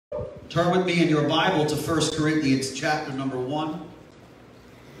Turn with me in your Bible to 1 Corinthians chapter number 1.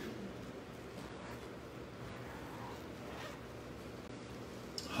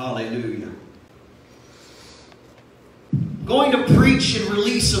 Hallelujah. I'm going to preach and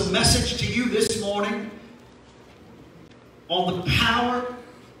release a message to you this morning on the power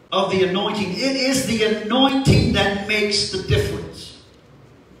of the anointing. It is the anointing that makes the difference.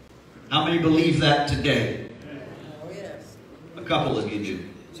 How many believe that today? A couple of you do.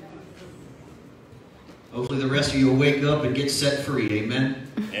 Hopefully the rest of you will wake up and get set free.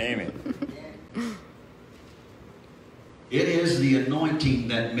 Amen? Amen. It is the anointing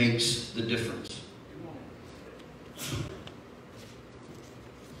that makes the difference.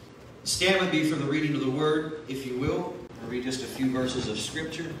 Stand with me for the reading of the Word, if you will. I'll read just a few verses of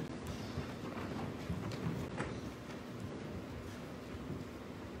Scripture.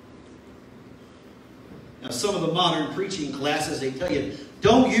 Now, some of the modern preaching classes, they tell you,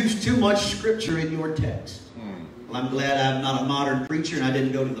 don't use too much Scripture in your text. Well, I'm glad I'm not a modern preacher and I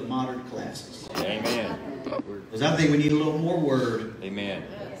didn't go to the modern classes. Amen. Because I think we need a little more Word. Amen.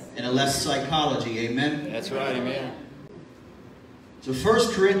 And a less psychology. Amen? That's right. Amen. So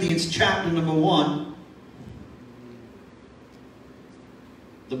 1 Corinthians chapter number 1.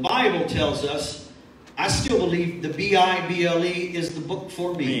 The Bible tells us, I still believe the Bible is the book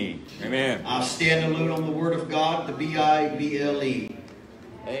for me. Amen. I'll stand alone on the Word of God, the Bible.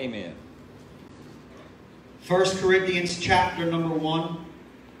 Amen. 1 Corinthians chapter number 1.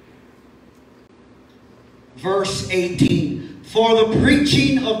 Verse 18. For the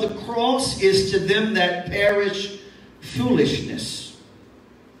preaching of the cross is to them that perish foolishness.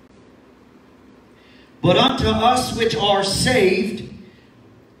 But unto us which are saved,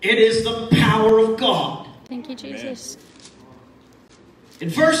 it is the power of God. Thank you, Jesus. In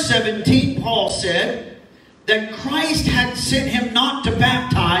verse 17, Paul said that Christ had sent him not to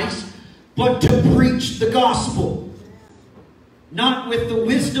baptize, but to preach the gospel. Not with the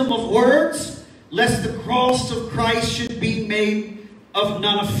wisdom of words, lest the cross of Christ should be made of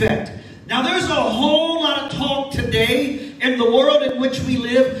none effect. Now there's a whole lot of talk today in the world in which we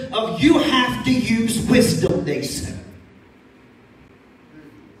live of you have to use wisdom, they say.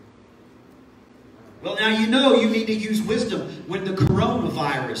 Well, now you know you need to use wisdom when the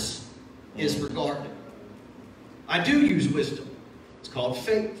coronavirus is regarded. I do use wisdom. It's called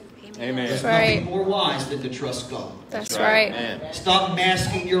faith. Amen. There's right. nothing more wise than to trust God. That's right. Amen. Stop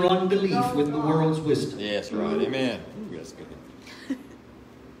masking your unbelief with the world's wisdom. Yes, right. Amen. Ooh, that's good.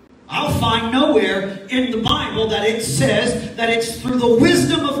 I'll find nowhere in the Bible that it says that it's through the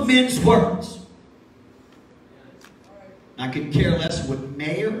wisdom of men's words. I could care less what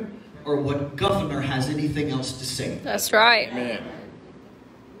mayor or what governor has anything else to say. That's right. Amen.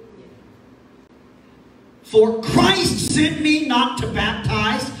 For Christ sent me not to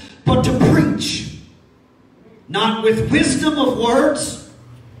baptize, but to preach. Not with wisdom of words,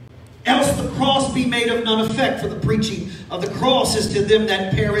 else the cross be made of none effect. For the preaching of the cross is to them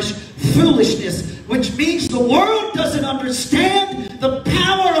that perish foolishness, which means the world doesn't understand the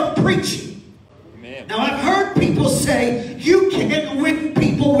power of preaching. Amen. Now I've heard people say, you can't win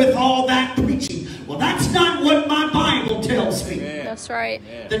people with all that preaching. Well, that's not what my Bible tells me. Amen. That's right.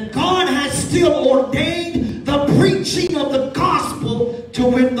 Amen. That God has still ordained the preaching of the gospel to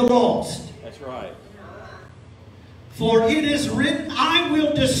win the lost. That's right. For it is written, I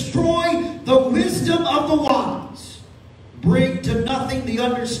will destroy the wisdom of the wise, bring to nothing the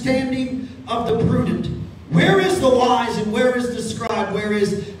understanding of the prudent. Where is the wise and where is the scribe? Where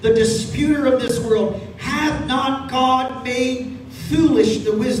is the disputer of this world? Hath not God made foolish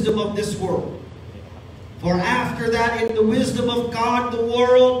the wisdom of this world? For after that in the wisdom of God the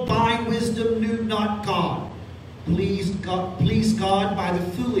world by wisdom knew not God. Please God by the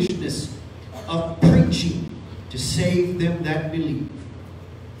foolishness of preaching to save them that believe.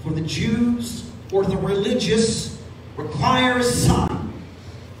 For the Jews or the religious require a sign,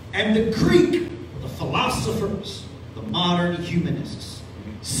 and the Greek, the philosophers, the modern humanists,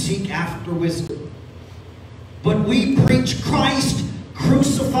 seek after wisdom. But we preach Christ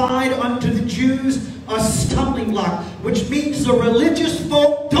crucified unto the Jews a stumbling block, which means the religious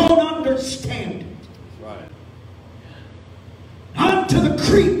folk don't understand it. Right. Unto the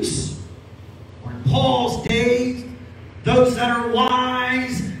Greeks, or in Paul's days, those that are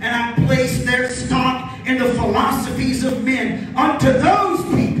wise and have placed their stock in the philosophies of men, unto those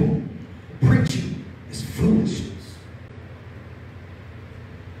people, preaching is foolishness.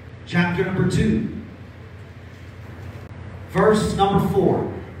 Chapter number 2. Verse number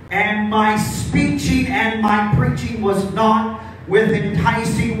 4. And my speeching and my preaching was not with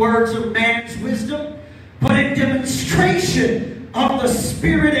enticing words of man's wisdom, but in demonstration of the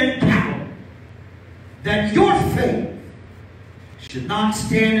Spirit and power, that your faith should not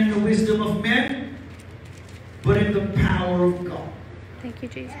stand in the wisdom of men, but in the power of God. Thank you,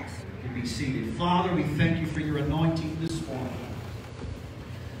 Jesus. You can be seated. Father, we thank you for your anointing this morning.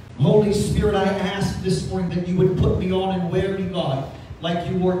 Holy Spirit, I ask this morning that you would put me on and wear me, God, like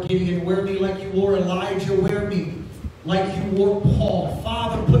you wore Gideon. Wear me like you wore Elijah. Wear me like you wore Paul.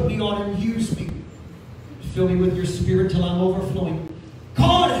 Father, put me on and use me. Fill me with your Spirit till I'm overflowing.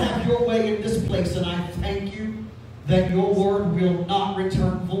 God, have your way in this place, and I thank you that your word will not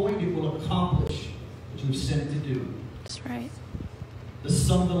return void. It will accomplish what you've sent it to do. That's right. The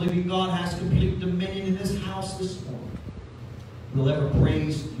Son of the living God has complete dominion in this house this morning. We'll ever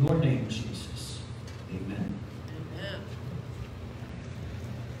praise your name, Jesus. Amen. Amen.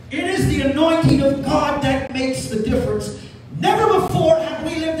 It is the anointing of God that makes the difference. Never before have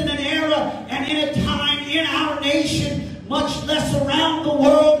we lived in an era and in a time in our nation, much less around the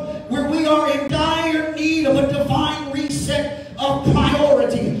world, where we are in dire need of a divine reset of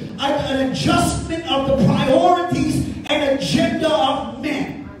priority, an adjustment of the priorities and agenda of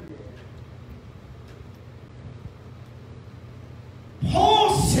men.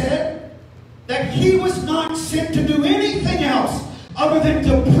 Paul said that he was not sent to do anything else other than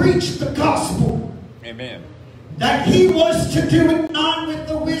to preach the gospel. Amen. That he was to do it not with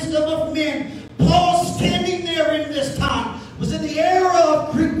the wisdom of men. Paul, standing there in this time, was in the era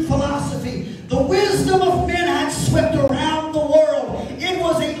of Greek philosophy. The wisdom of men had swept around the world. It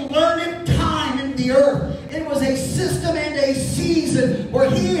was a learned time in the earth. It was a system and a season where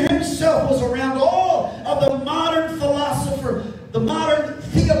he himself was around all of the modern philosopher, the modern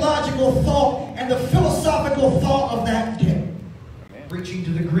theological thought, and the philosophical thought of that day. Amen. Preaching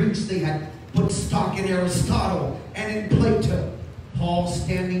to the Greeks, they had put stock in Aristotle and in Plato. Paul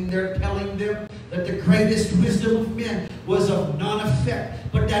standing there telling them that the greatest wisdom of men was of none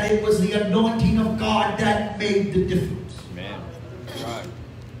effect, but that it was the anointing of God that made the difference. Amen. Right.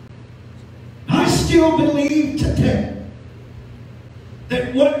 I still believe today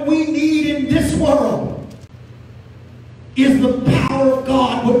that what we need in this world is the power of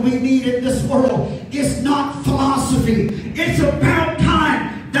God. What we need in this world is not philosophy. It's about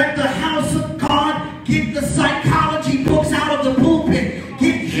time that the house of God get the psychology books out of the pulpit,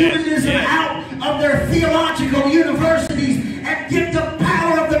 get humanism out of their theological universities, and get the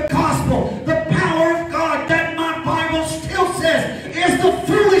power of the gospel, the power of God that my Bible still says is the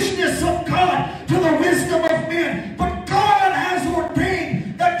foolishness of God to the wisdom of men. But God has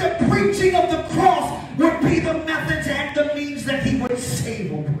ordained that the preaching of the cross would be the methods and the means that he would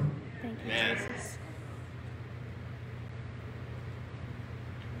save a world. Thank you, Jesus.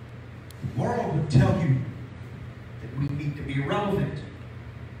 The world would tell you that we need to be relevant.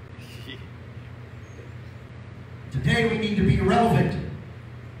 Today we need to be relevant.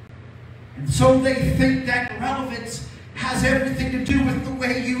 And so they think that relevance has everything to do with the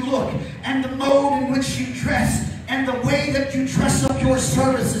way you look and the mode in which you dress and the way that you dress up your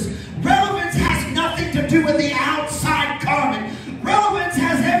services. Relevance has nothing to do with the outside garment. Relevance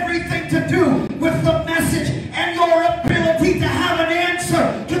has everything to do with the message and your ability to have an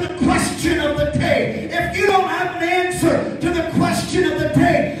answer to the question of the day. If you don't have an answer to the question of the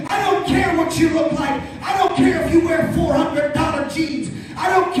day, I don't care what you look like. I don't care if you wear $400 jeans. I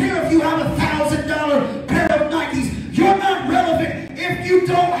don't care if you have a $1,000 pair of Nikes. You're not relevant if you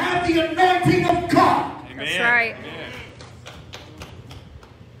don't have the anointing of God. Amen. That's right. Amen.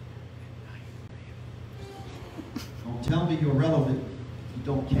 Don't tell me you're relevant if you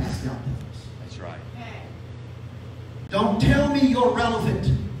don't cast out devils. That's right. Don't tell me you're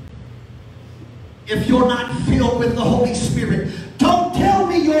relevant if you're not filled with the Holy Spirit. Don't tell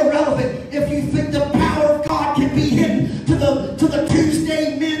me you're relevant if you think the power of God can be hidden to the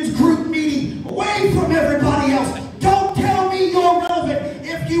Tuesday men's group meeting away from everybody else. Don't tell me you're relevant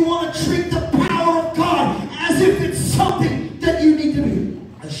if you want to treat the power of God as if it's something that you need to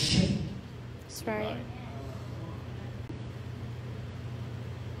be ashamed. That's right.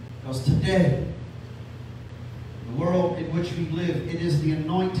 Because today, the world in which we live, it is the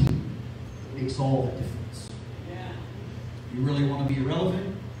anointing that makes all the difference. Yeah. You really want to be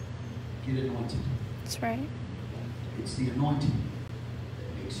relevant? Get anointed. That's right. It's the anointing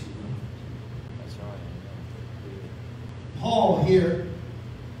that makes you relevant. That's right. Paul here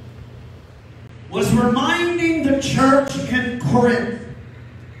was reminding the church in Corinth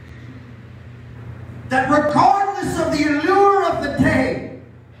that regardless of the allure of the day,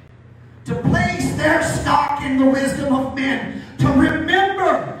 to place their stock in the wisdom of men, to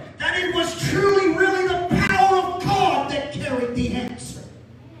remember that it was truly, really the power of God that carried the answer.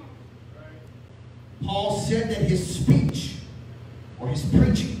 Paul said that his speech or his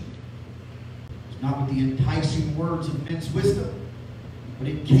preaching was not with the enticing words of men's wisdom, but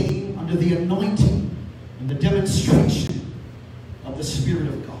it came under the anointing and the demonstration of the Spirit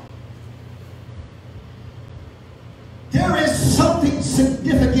of God. There is something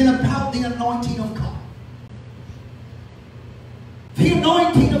significant about the anointing of God. The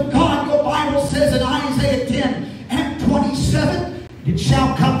anointing of God, your Bible says in Isaiah 10 and 27, it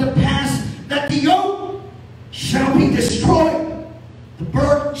shall come to pass that the yoke shall be destroyed, the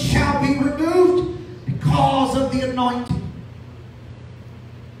burden shall be removed because of the anointing.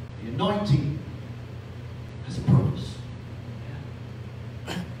 The anointing has a purpose.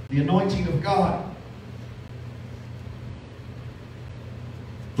 The anointing of God.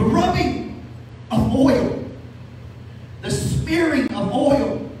 The rubbing of oil, the smearing of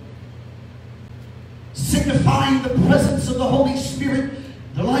oil, signifying the presence of the Holy Spirit,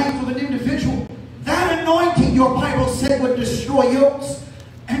 the life of an individual. That anointing, your Bible said, would destroy yokes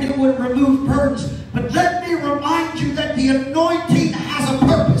and it would remove burdens. But let me remind you that the anointing has a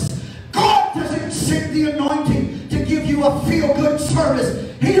purpose. God doesn't send the anointing to give you a feel-good service.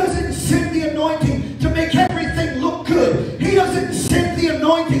 He doesn't send the anointing to make everything look good. He doesn't send the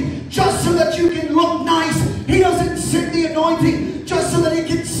anointing just so that you can look nice. He doesn't send the anointing just so that it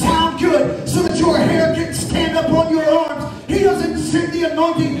can sound good, so that your hair can stand up on your arms. He doesn't send the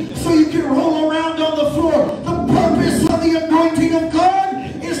anointing so you can roll around on the floor. The purpose of the anointing of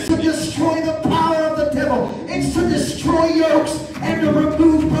God is to destroy the power of the devil. It's to destroy yokes and to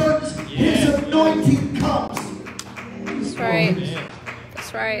remove burdens. His anointing comes. That's right.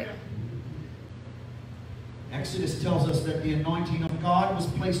 That's right. Exodus tells us that the anointing of God was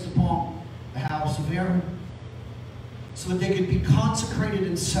placed upon the house of Aaron so that they could be consecrated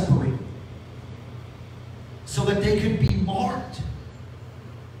and separated, so that they could be marked.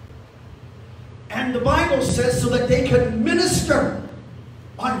 And the Bible says so that they could minister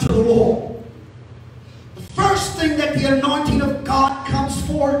unto the Lord. The first thing that the anointing of God comes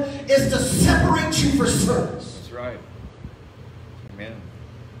for is to separate you for service. That's right. Amen.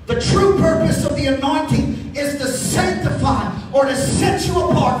 The true purpose of the anointing is to sanctify or to set you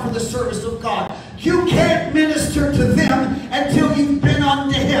apart for the service of God. You can't minister to them until you've been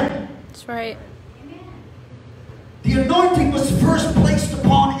unto Him. That's right. The anointing was first placed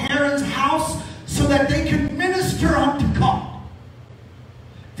upon Aaron's house so that they could minister unto God.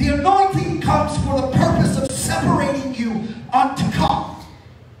 The anointing comes for the purpose of separating you unto God.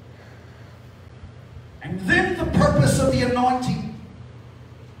 And then the purpose of the anointing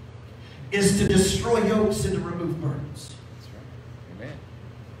is to destroy yokes and to remove burdens. That's right. Amen.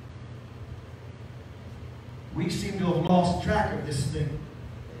 We seem to have lost track of this thing.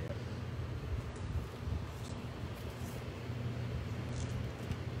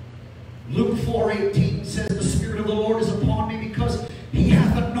 Luke 4:18 says, the Spirit of the Lord is upon me because He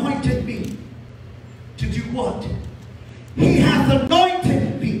hath anointed me to do what? He hath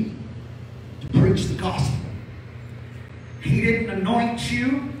anointed me to preach the gospel. He didn't anoint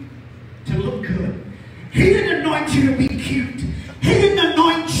you to look good. He didn't anoint you to be cute. He didn't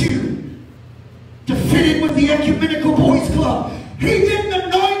anoint you to fit in with the ecumenical boys club. He didn't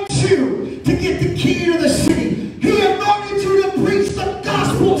anoint you to get the key to the city. He anointed you to preach the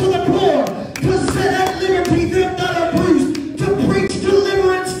gospel to the poor, to set at liberty them that are bruised, to preach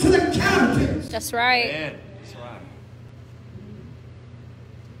deliverance to the captives. That's right. Amen. That's right.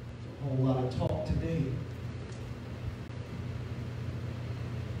 A whole lot of talk today.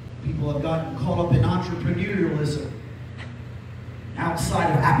 People have gotten caught up in entrepreneurialism outside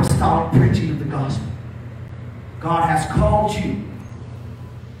of apostolic preaching of the gospel. God has called you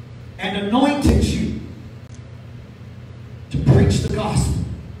and anointed you to preach the gospel,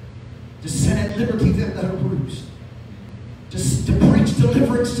 to set at liberty them that are bruised, to preach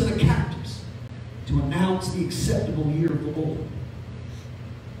deliverance to the captives, to announce the acceptable year of the Lord.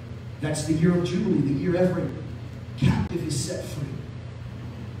 That's the year of Jubilee, the year every captive is set free.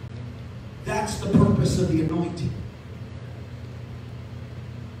 That's the purpose of the anointing.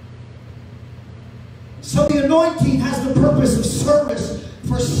 So the anointing has the purpose of service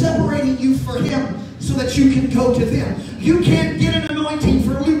for separating you for Him so that you can go to them. You can't get an anointing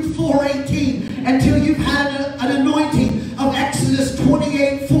for Luke 4:18 until you've had an anointing of Exodus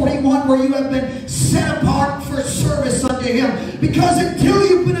 28:41 where you have been set apart for service unto Him. Because until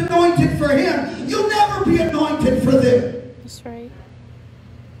you've been anointed for Him, you'll never be anointed for them. That's right.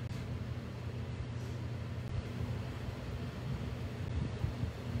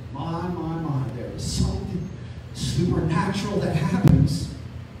 My, there is something supernatural that happens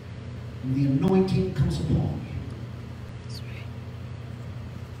when the anointing comes upon you. That's right.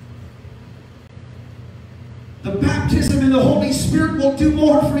 The baptism in the Holy Spirit will do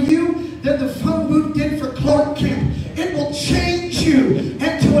more for you than the phone booth did for Clark Kent. It will change you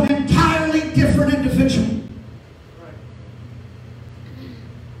into an entirely different individual.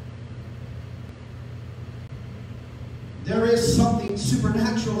 There is something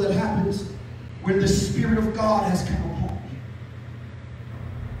supernatural that happens when the Spirit of God has come upon you.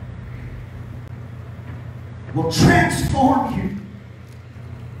 It will transform you.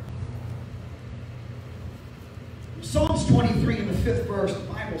 Psalms 23 in the 5th verse, the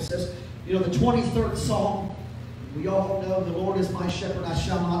Bible says, you know, the 23rd Psalm, we all know, the Lord is my shepherd, I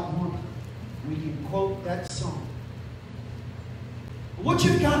shall not want. We can quote that song. What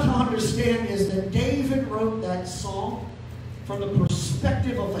you've got to understand is that David wrote that song from the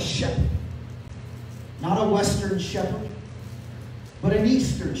perspective of a shepherd. Not a Western shepherd, but an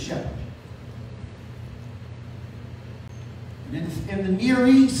Eastern shepherd. And in the Near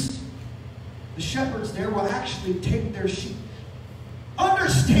East, the shepherds there will actually take their sheep.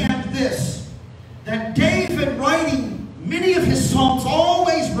 Understand this, that David, writing many of his songs,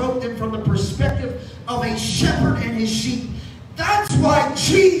 always wrote them from the perspective of a shepherd and his sheep. That's why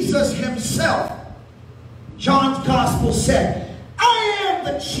Jesus himself, John's Gospel said, I am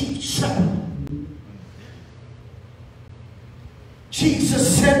the chief shepherd.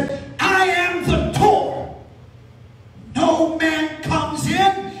 Jesus said, I am the door. No man comes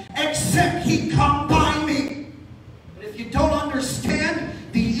in except he come by me. But if you don't understand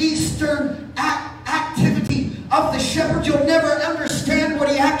the Eastern activity of the shepherd, you'll never understand what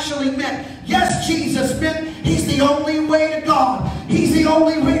he actually meant. Yes, Jesus meant he's the only way to God. He's the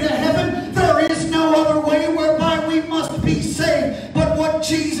only way to heaven. There is no other way whereby we must be saved. But what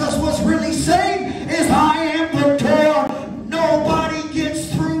Jesus was really saying is, I am the door. Nobody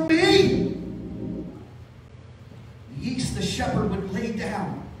gets through me. The East, the shepherd would lay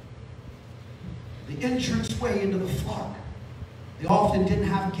down the entranceway into the flock. They often didn't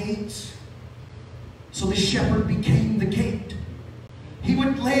have gates, so the shepherd became the gate. He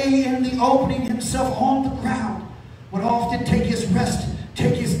would lay in the opening himself on the ground, would often take his rest,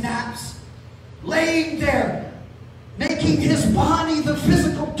 take his naps, laying there, making his body the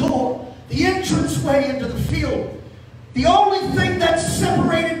physical door, the entranceway into the field. The only thing that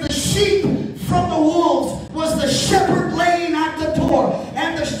separated the sheep from the wolves was the shepherd laying at the door.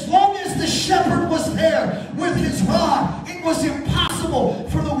 And as long as the shepherd was there with his rod, it was impossible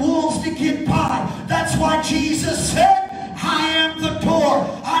for the wolves to get by. That's why Jesus said, I am the door.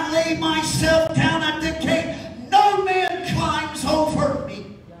 I lay myself down at the gate. No man climbs over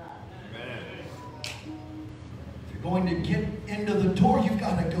me. If you're going to get into the door, you've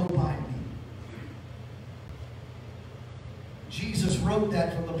got to go by me. Jesus wrote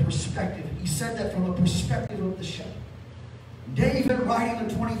that from the perspective. He said that from the perspective of the shepherd. David, writing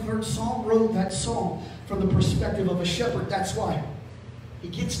the 23rd Psalm, wrote that psalm from the perspective of a shepherd. That's why he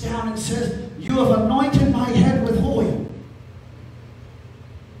gets down and says, you have anointed my head with oil.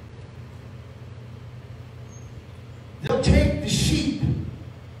 They'll take the sheep,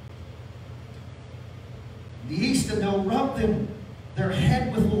 the east, and they'll rub their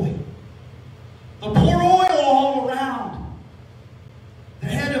head with oil. They'll pour oil all around the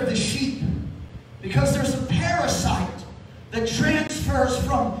head of the sheep, because there's a parasite that transfers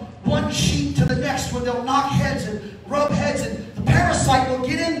from one sheep to the next, where they'll knock heads and rub heads, and the parasite will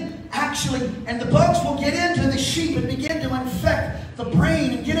get in actually, and the bugs will get into the sheep and begin to infect the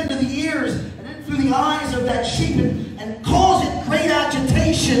brain and get into the ears and then through the eyes of that sheep and cause it great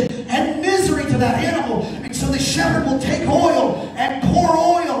agitation and misery to that animal. And so the shepherd will take oil and pour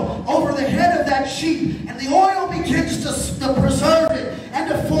oil over the head of that sheep, and the oil begins to preserve it and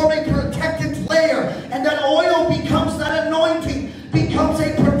to form a protective layer, and that oil becomes, that anointing becomes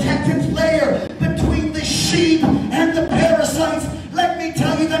a protective layer between the sheep and the parasites. Let me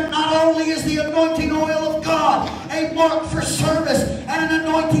tell you that not only is the anointing oil of God a mark for service and an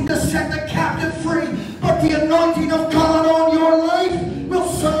anointing to set the captive free, but the anointing of God on your life will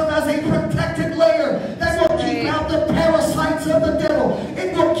serve as a protected layer that will keep out the parasites of the devil.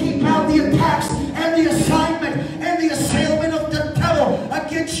 It will keep out the attacks and the assignment and the assailment of the devil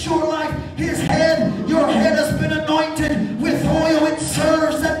against your life. His head, your head has been anointed with oil. It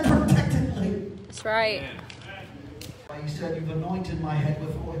serves that protected layer. That's right. He said, you've anointed my head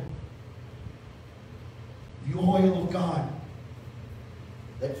with oil. The oil of God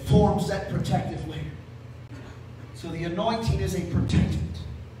that forms that protective layer. So the anointing is a protectant.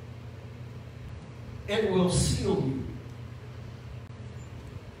 It will seal you.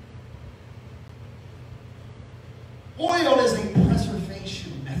 Oil is a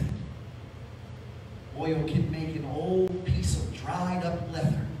preservation method. Oil can make an old piece of dried up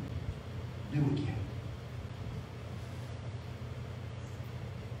leather new again.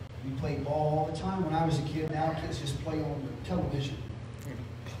 We played ball all the time when I was a kid. Now kids just play on the television.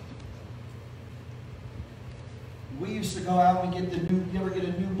 We used to go out and get the new, you ever get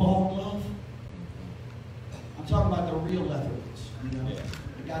a new ball glove? I'm talking about the real leather ones. You know,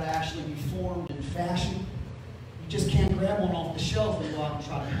 they got to actually be formed and fashioned. You just can't grab one off the shelf and go out and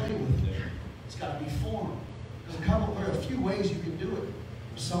try to play with it. It's got to be formed. There are a few ways you can do it.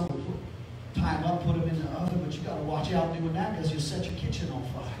 Some will tie them up, put them in the oven, but you got to watch out doing that because you'll set your kitchen on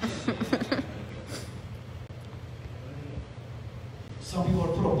fire. Some people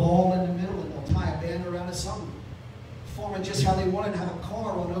will put a ball in the middle and they'll tie a band around it. Some form it just how they want it and have a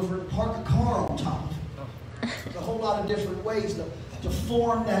car run over and park a car on top of it. There's a whole lot of different ways to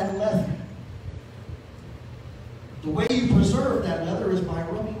form that leather. The way you preserve that leather is by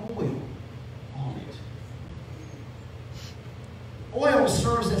rubbing oil on it. Oil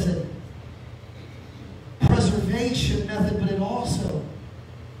serves as a preservation method, but it also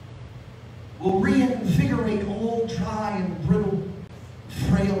will reinvigorate old, dry, and brittle,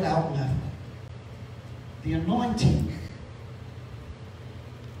 frailed out leather. The anointing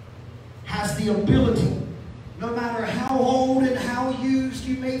has the ability, no matter how old and how used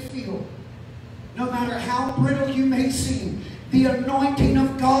you may feel, no matter how brittle you may seem, the anointing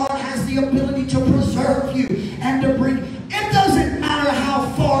of God has the ability to preserve you and to bring. It doesn't matter how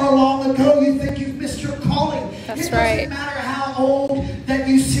far along ago you think you've missed your calling. That's it right. doesn't matter how old that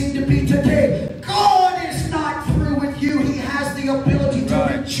you seem to be today. God is not through with you. He has the ability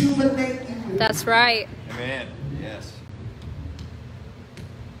to rejuvenate you. That's right. Amen. Yes.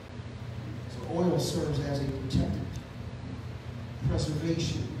 So oil serves as a protective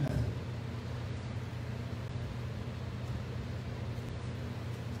preservation method.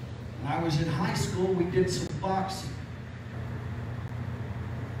 When I was in high school, we did some boxing.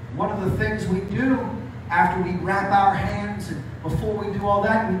 One of the things we do after we wrap our hands and before we do all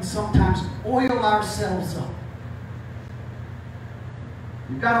that, we sometimes oil ourselves up.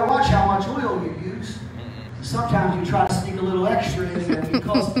 You've got to watch how much oil you use. Sometimes you try to sneak a little extra in there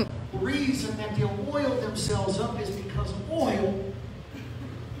because the reason that they'll oil themselves up is because oil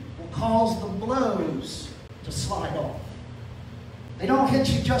will cause the blows to slide off. They don't hit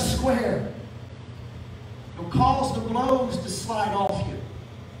you just square. It'll cause the blows to slide off you.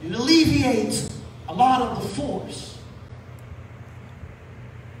 It alleviates a lot of the force.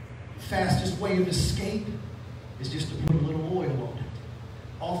 The fastest way of escape is just to put a little oil on it.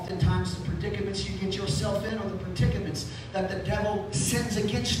 Oftentimes the predicaments you get yourself in are the predicaments that the devil sends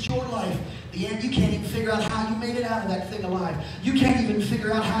against your life. The end, you can't even figure out how you made it out of that thing alive. You can't even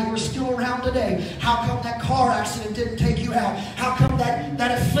figure out how you're still around today. How come that car accident didn't take you out? How come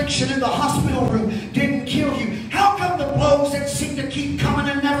that affliction in the hospital room didn't kill you? How come the blows that seem to keep coming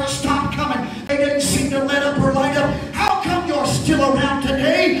and never stop coming, they didn't seem to let up or light up? How come you're still around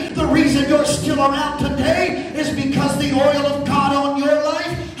today? The reason you're still around today is because the oil of God on your life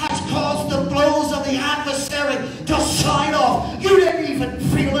has caused the blows of the adversary to slide off. You didn't even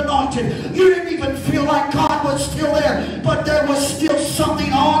feel anointed. You didn't even feel like God was still there. But there was still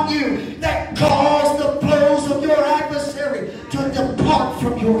something on you that caused the blows of your adversary to depart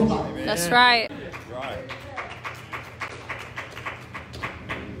from your life. That's right. Right.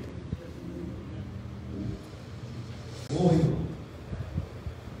 Oil.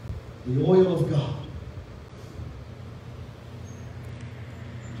 The oil of God.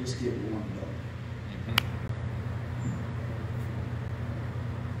 Just get warmed up.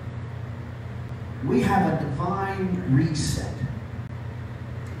 We have a divine reset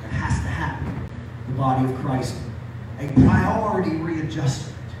that has to happen in the body of Christ. A priority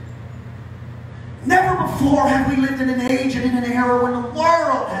readjustment. Never before have we lived in an age and in an era when the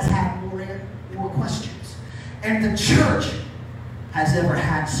world has had more questions. And the church has ever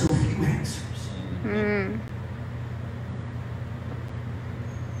had so few answers. Mm.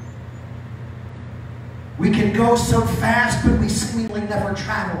 We can go so fast, but we seemingly never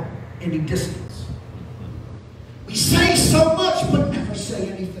travel any distance. We say so much, but never say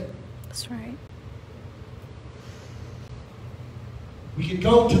anything. That's right. We can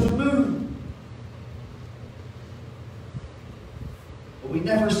go to the moon, but we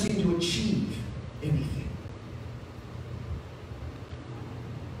never seem to achieve anything.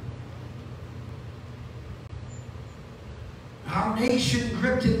 Our nation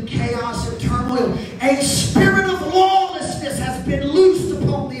gripped in chaos and turmoil. A spirit of lawlessness has been loosed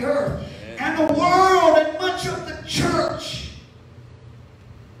upon the earth. And the world and much of the church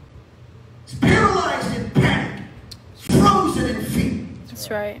is paralyzed in panic, frozen in fear.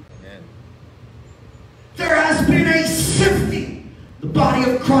 That's right. There has been a sifting. The body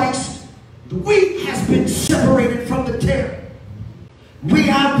of Christ, the wheat has been separated from the tare. We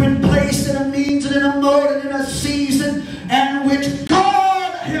have been placed in a means and in a mode and in a season in which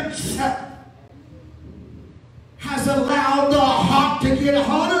God Himself has allowed the hot to get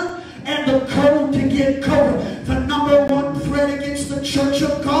hotter and the cold to get colder. The number one threat against the church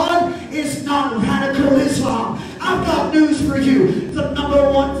of God is not radical Islam. I've got news for you. The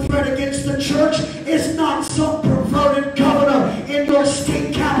number one threat against the church is not some perverted governor in your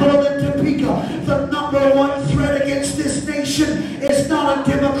state capital in Topeka. The number one threat against this nation is not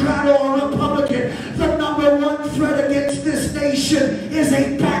a Democrat or a Republican. The number one threat against this nation is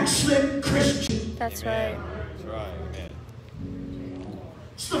a backslid Christian. That's Amen. right. That's right. Amen.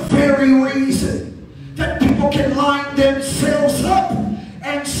 It's the very reason that people can line themselves up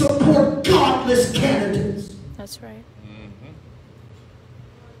and support godless candidates. That's right. Mm-hmm.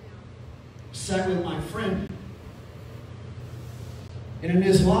 Sat with my friend in an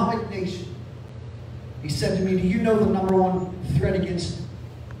Islamic nation. He said to me, "Do you know the number one threat against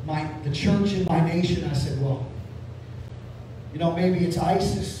the church in my nation?" I said, "Well, maybe it's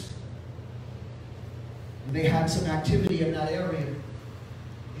ISIS. And they had some activity in that area."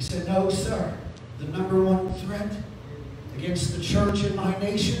 He said, "No, sir. The number one threat against the church in my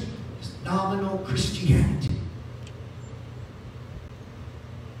nation is nominal Christianity.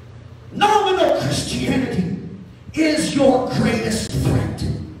 Nominal Christianity is your greatest threat.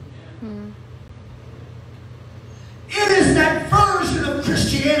 It is that version of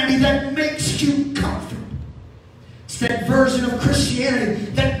Christianity that makes you comfortable. It's that version of Christianity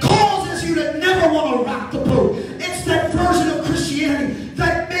that causes you to never want to rock the boat. It's that version of Christianity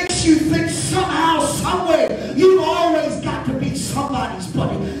that makes you think somehow, someway, you've always got to be somebody's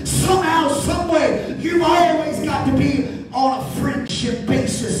buddy. Somehow, someway, you've always got to be on a friendship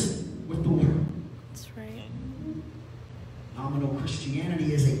basis with the world." That's right. Nominal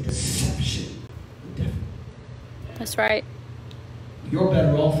Christianity is a deception of the devil. That's right. You're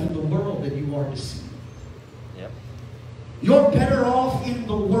better off in the world than you are deceived. Yep. You're better off in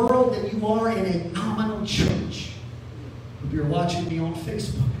the world than you are in a nominal church. If you're watching me on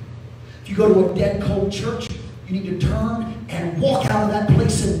Facebook, if you go to a dead cold church, you need to turn and walk out of that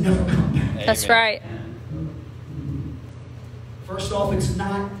place and never come back. That's Amen. right. First off, it's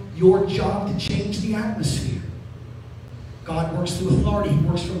not your job to change the atmosphere. God works through authority. He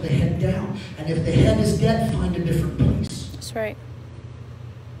works from the head down. And if the head is dead, find a different place. That's right.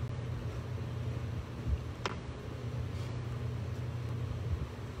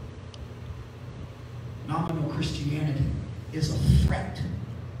 Nominal Christianity is a threat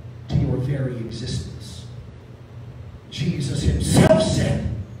to your very existence. Jesus Himself said,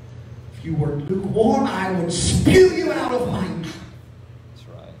 "If you were lukewarm, I would spew you out of my mouth." That's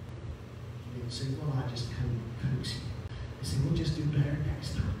right. He didn't say, "Well, I just kind of coax you." He said, "We'll just do better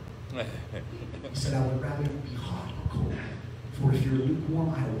next time." He said, "I would rather you be hot or cold. For if you're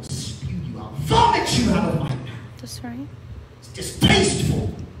lukewarm, I will spew you out, vomit you out of my mouth." That's right. It's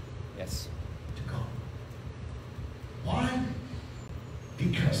distasteful Yes. to God. Why?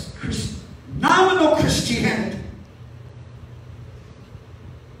 Because nominal Christianity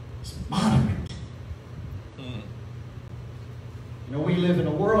is moderate. We live in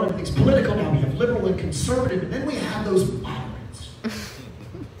a world, everything's political now. We have liberal and conservative, and then we have those moderates.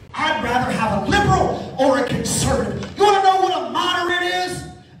 I'd rather have a liberal or a conservative. You want to know what a moderate is?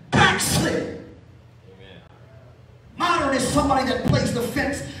 Backslid. Amen. Moderate is somebody that plays the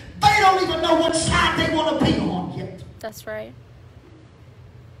fence. They don't even know what side they want to be on yet. That's right.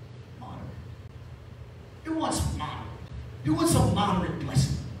 Moderate. Who wants moderate? Who wants a moderate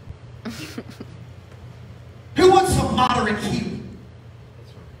blessing? Who wants a moderate healing?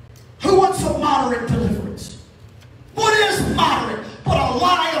 Who wants a moderate deliverance? What is moderate but a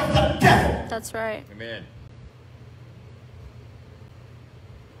lie of the devil? That's right. Amen.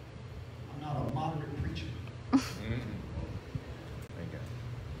 I'm not a moderate preacher. Mm-hmm. Thank God.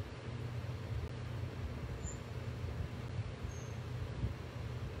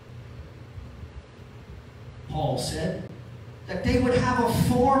 Paul said that they would have a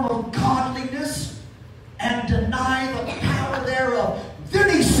form of godliness and deny the power thereof. Then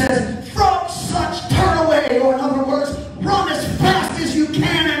he says, "From such turn away," or in other words, run as fast as you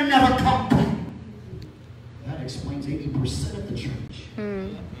can and never come back. That explains 80% of the church.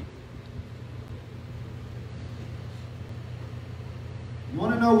 You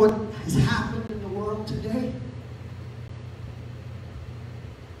want to know what has happened in the world today?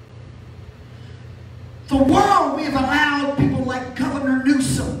 The world, we have allowed people like Governor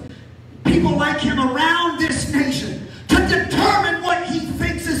Newsom, people like him around this nation, to determine what he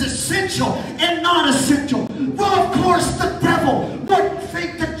thinks is essential and non-essential. Well, of course, the devil wouldn't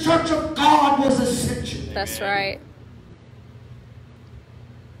think the Church of God was essential. That's right.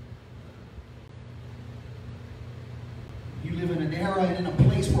 live in an era and in a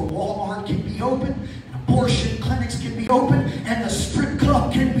place where Walmart can be open, and abortion clinics can be open, and the strip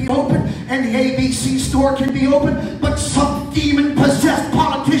club can be open, and the ABC store can be open, but some demon-possessed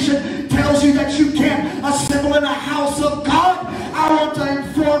politician tells you that you can't assemble in the house of God. I want to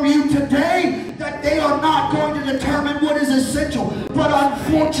inform you today that they are not going to determine what is essential. But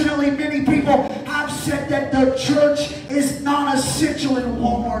unfortunately, many people have said that the church is non-essential and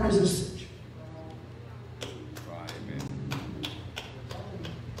Walmart is essential.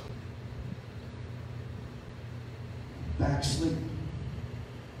 Backsliding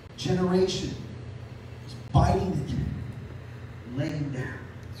generation is biting it, laying down.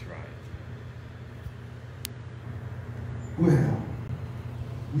 That's right. Well,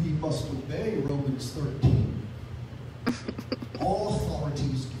 we must obey Romans 13. All authority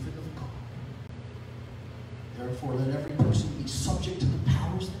is given of God. Therefore, let every person be subject to the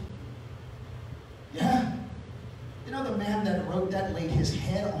powers. Yeah? You know, the man that wrote that laid his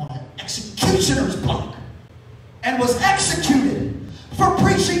head on an executioner's block and was executed for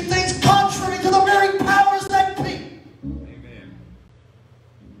preaching things contrary to the very powers that be. Amen.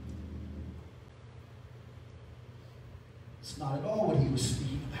 It's not at all what he was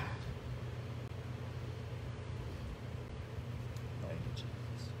speaking about. Thank you,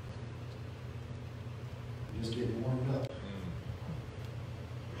 Jesus. I'm just getting warmed up.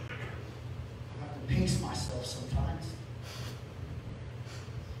 I have to pace myself sometimes.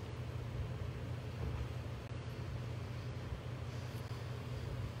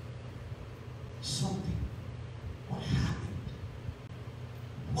 Something. What happened?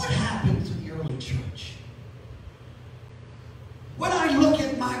 What happened to the early church? When I look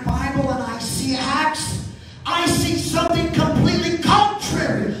at my Bible and I see Acts, I see something completely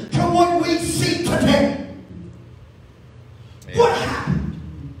contrary to what we see today. Yeah. What happened?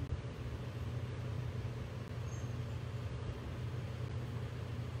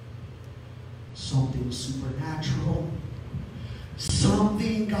 Something supernatural.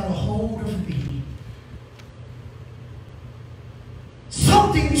 Something got a hold of me.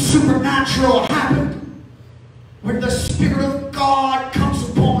 Something supernatural happened when the Spirit of God comes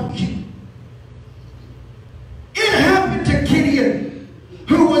upon you. It happened to Gideon,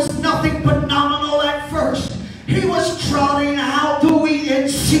 who was nothing but nominal at first. He was trotting out the wheat in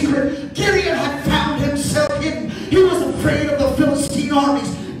secret. Gideon had found himself hidden. He was afraid of the Philistine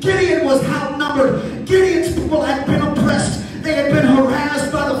armies. Gideon was outnumbered. Gideon's people had been oppressed. They had been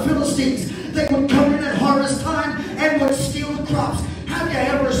harassed by the Philistines. They would come in at harvest time and would steal the crops. Have you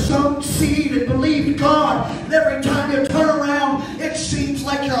ever sown seed and believed God? And every time you turn around, it seems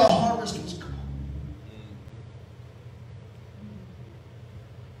like your harvest was gone.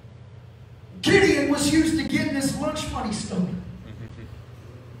 Gideon was used to getting his lunch money stolen.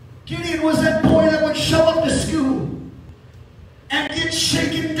 Gideon was that boy that would show up to school and get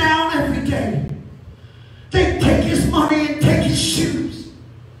shaken down every day. They'd take his money and take his shoes.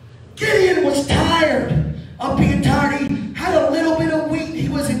 Gideon was tired of being tired. He had a little bit of wheat. He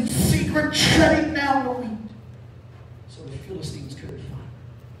was in secret treading down the wheat so the Philistines couldn't find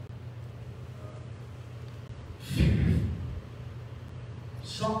him.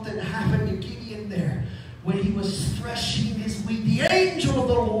 Something happened to Gideon there when he was threshing his wheat. The angel of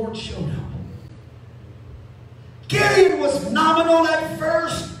the Lord showed up. Gideon was nominal at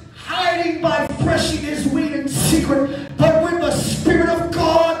first, hiding by threshing his wheat in secret. But when the Spirit of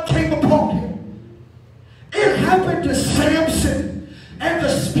God came upon him, it happened to Samson, and the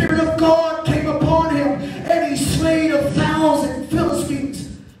Spirit of God came upon him, and he slayed 1,000 Philistines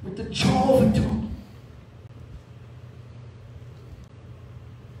with the jaw of a donkey.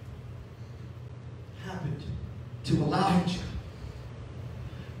 Happened to Elijah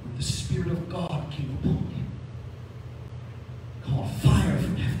when the Spirit of God came upon him. Called fire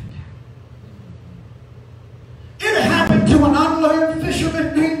from heaven. It happened to an unlearned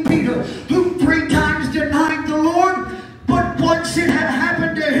fisherman named Peter, who 3 times denied the Lord. But once it had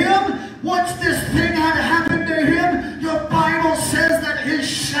happened to him, once this thing had happened to him, the Bible says that his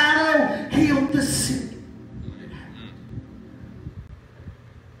shadow healed the sick.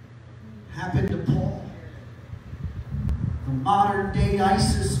 Happened to Paul, the modern day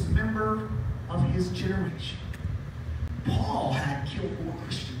ISIS member of his generation. Paul had killed more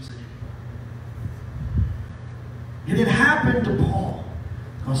Christians than him. And it happened to Paul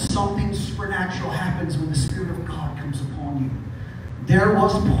because something supernatural happens when the Spirit of God comes upon you. There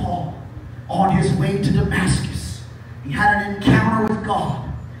was Paul on his way to Damascus. He had an encounter with God.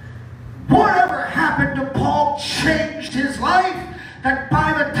 Whatever happened to Paul changed his life, that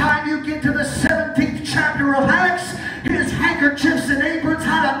by the time you get to the 17th chapter of Acts, his handkerchiefs and aprons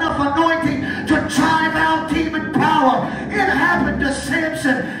had enough anointing to drive out demon power. It happened to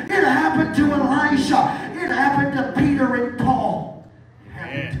Samson. It happened to Elisha. It happened to Peter and Paul. It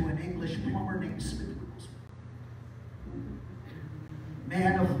happened to an English plumber named Smith.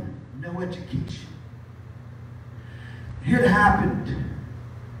 Man of no education. It happened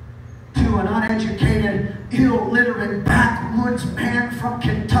to an uneducated, illiterate, backwoods man from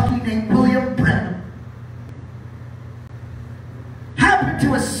Kentucky named William Branham. Happened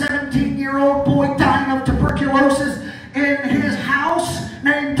to a 17-year-old boy dying of tuberculosis in his house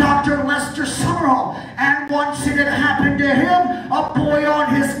named Dr. Lester Summerall. And once it had happened to him, a boy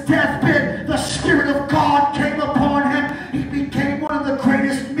on his deathbed, the Spirit of God came upon him. He became one of the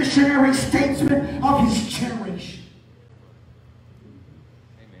greatest missionary statesmen of his generation.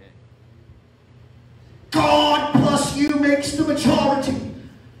 Amen. God plus you makes the majority.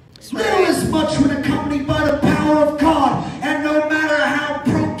 Little is much when accompanied by the power of God. And no matter how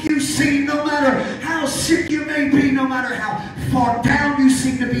broke you seem, no matter how sick you may be, no matter how far down you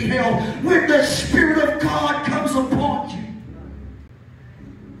seem to be held, when the Spirit of God comes upon you,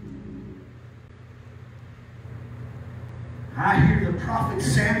 I hear the prophet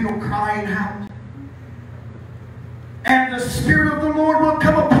Samuel crying out, and the Spirit of the Lord will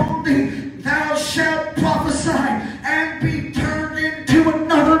come upon thee. Thou shalt prophesy and be turned into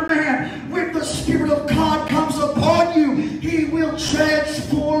another man. When the Spirit of God comes upon you, He will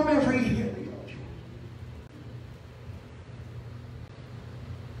transform every area.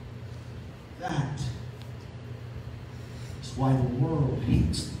 That is why the world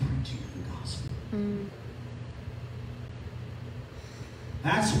hates the preaching of the gospel.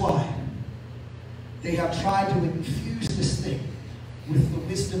 That's why they have tried to infuse this thing with the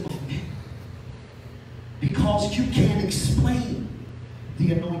wisdom of men. Because you can't explain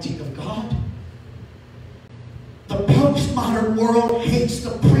the anointing of God. The postmodern world hates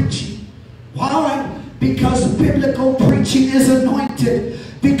the preaching. Why? Because biblical preaching is anointed.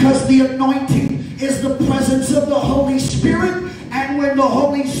 Because the anointing is the presence of the Holy Spirit. And when the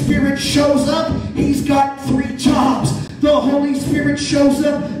Holy Spirit shows up, He's got three jobs. The Holy Spirit shows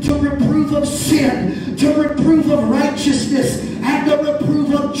up to reprove of sin, to reprove of righteousness, and to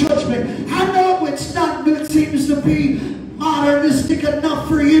reprove of judgment. I know it's not, it seems to be modernistic enough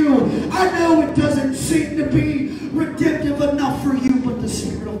for you. I know it doesn't seem to be redemptive enough for you, but the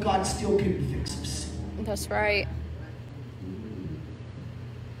Spirit of God still can fix of sin. That's right.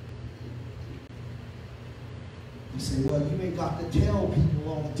 You say, well, you ain't got to tell people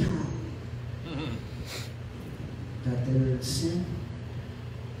all the time that they're in sin.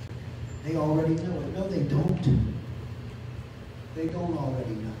 They already know it. No, they don't. They don't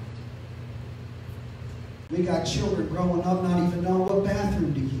already know it. We got children growing up not even knowing what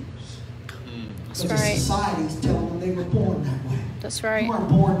bathroom to use. That's Because right. the society's telling them they were born that way. That's right. You weren't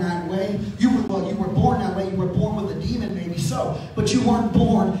born that way. You were born that way. You were born with a demon, maybe so. But you weren't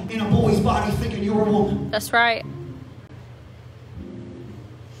born in a boy's body thinking you were a woman. That's right.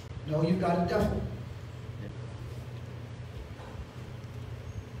 No, you've got a devil.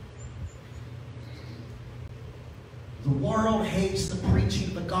 The world hates the preaching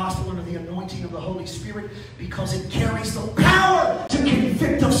of the gospel under the anointing of the Holy Spirit because it carries the power to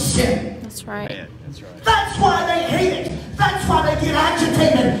convict of sin. That's right. Man, that's right. That's why they hate it. That's why they get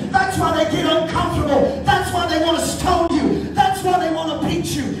agitated. That's why they get uncomfortable. That's why they want to stone you. That's why they want to beat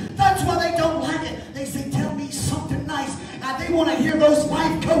you. That's why they don't like it. They say, tell me something nice. Now they want to hear those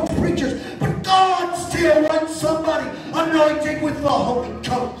life coach preachers. But God still wants somebody anointed with the Holy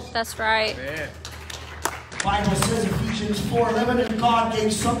Ghost. That's right. Man. The Bible says, Ephesians 4:11, and God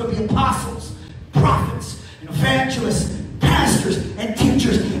gave some to be apostles, prophets, and evangelists, pastors, and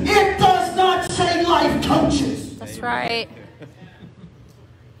teachers. It does not say life coaches. That's right.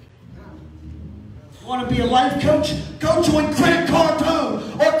 You want to be a life coach? Go join Grant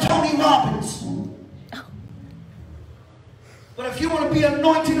Cardone or Tony Robbins. But if you want to be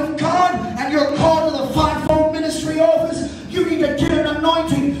anointed of God and you're called to the fivefold ministry office, you need to get an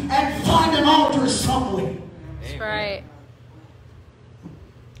anointing and find an altar somewhere. That's right.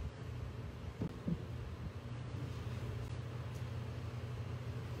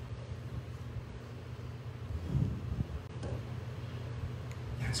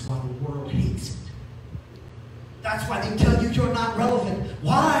 That's why the world hates it. That's why they tell you you're not relevant.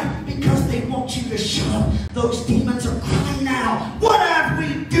 Why? Because they want you to shut up. Those demons are crying out. What have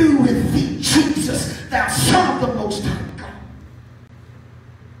we do with thee, Jesus, thou Son of the Most High God?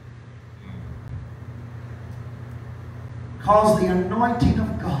 Because the anointing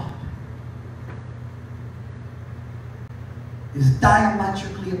of God is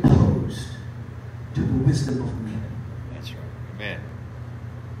diametrically opposed to the wisdom of men. That's right. Amen.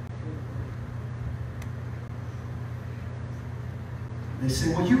 They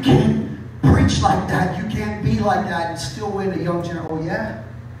say, well, you can't preach like that. You can't be like that and still win a young generation. Oh, yeah?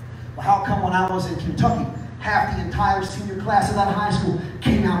 Well, how come when I was in Kentucky, half the entire senior class of that high school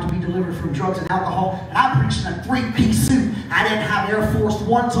came out to be delivered from drugs and alcohol, and I preached in a three-piece suit. I didn't have Air Force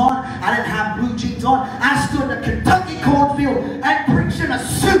Ones on. I didn't have blue jeans on. I stood in a Kentucky cornfield and preached in a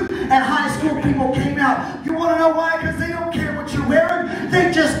suit, and high school people came out. You want to know why? Because they don't care what you're wearing.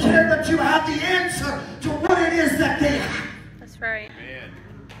 They just care that you have the answer to what it is that they have. That's right. Amen.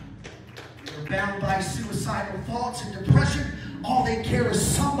 They're bound by suicidal thoughts and depression. All they care is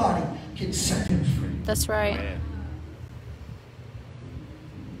somebody can set them free. That's right. Amen.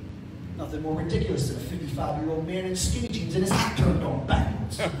 Nothing more ridiculous than a 55-year-old man in skinny jeans and his hat turned on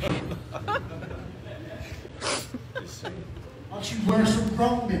backwards. Why don't you wear some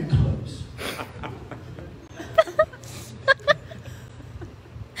grown men clothes?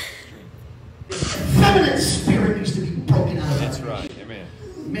 The feminine spirit needs to be broken out of That's us. right. Amen.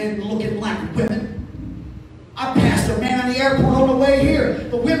 Men looking like women. I passed a man on the airport on the way here.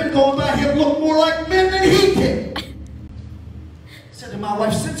 The women going by him look more like men than he did. I said to my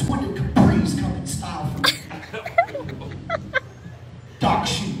wife, since when did capris come in style for me? Dark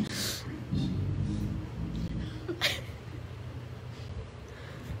shoes.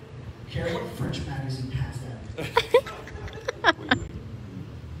 Care what French magazine has that.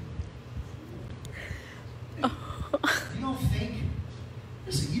 You don't think,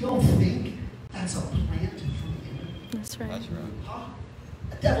 listen, you don't think that's a plant from the enemy? That's right. That's right. Huh?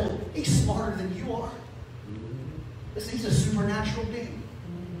 The devil, he's smarter than you are. Listen, he's a supernatural being.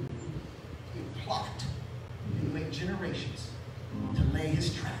 He plot and make generations to lay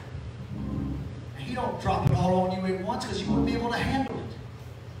his trap. And he don't drop it all on you at once because you wouldn't be able to handle it.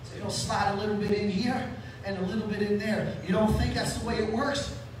 So he'll slide a little bit in here and a little bit in there. You don't think that's the way it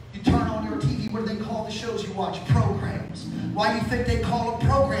works? You turn on your TV, what do they call the shows you watch? Programs. Why do you think they call them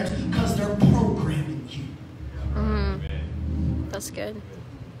programs? Because they're programming you. That's good.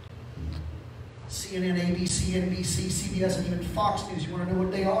 CNN, ABC, NBC, CBS, and even Fox News, you want to know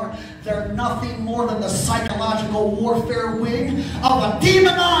what they are? They're nothing more than the psychological warfare wing of a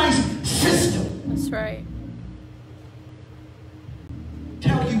demonized system. That's right.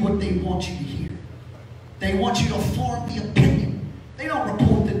 Tell you what they want you to hear. They want you to form the opinion. They don't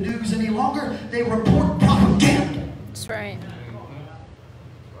report the news any longer. They report propaganda. That's right.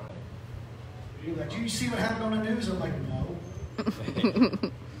 You're like, do you see what happened on the news? I'm like, no.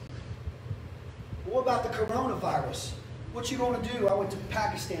 What about the coronavirus? What you going to do? I went to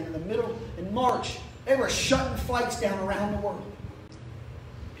Pakistan in March. They were shutting flights down around the world.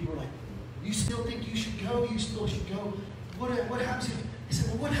 People were like, you still think you should go? You still should go. What happens if, he said,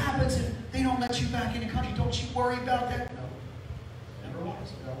 well, what happens if they don't let you back in the country? Don't you worry about that? No. Never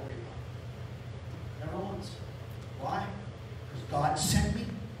once did I worry about it. Never once. Why? Because God sent me.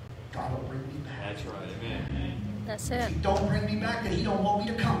 God will bring me back. That's right. Amen. That's If it. he don't bring me back, then he don't want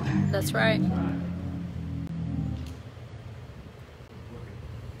me to come back. That's right.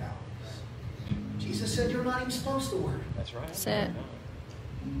 Jesus said you're not even supposed to worry. That's right. That's it.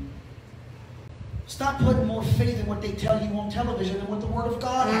 Stop putting more faith in what they tell you on television than what the Word of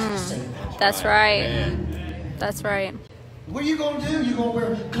God has to say about it. That's right. Amen. That's right. What are you going to do? You're going to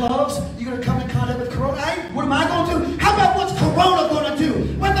wear gloves? You're going to come in contact with Corona? Hey, what am I going to do? How about what's Corona going to do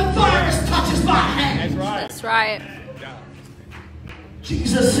when the virus touches my hand? That's right. That's right.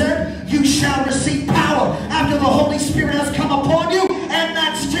 Jesus said, you shall receive power after the Holy Spirit has come upon you, and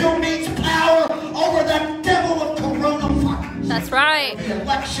that still means power over that devil of coronavirus. That's right. The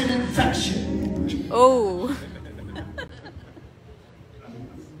election infection. Oh.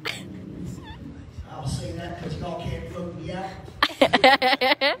 I'll say that because y'all can't vote me out.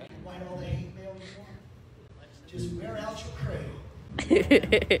 Write all the hate mail you want. Just wear out your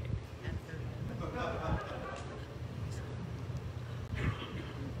crayon.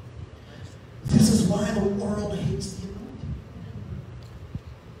 This is why the world hates the anointing.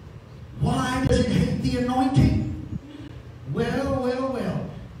 Why does it hate the anointing? Well.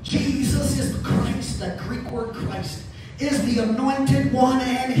 Jesus is Christ. That Greek word Christ is the anointed one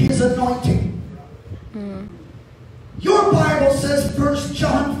and his anointing. Your Bible says, 1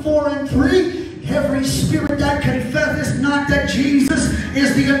 John 4:3, every spirit that confesseth not that Jesus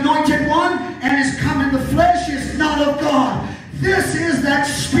is the anointed one and is come in the flesh is not of God. This is that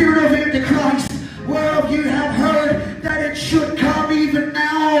spirit of Antichrist, whereof you have heard that it should come even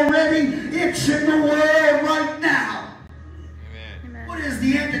now already. It's in the world right now. Amen. What is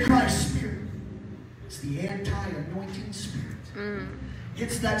the Antichrist spirit? It's the anti-anointing spirit.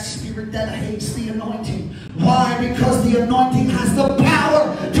 It's that spirit that hates the anointing. Why? Because the anointing has the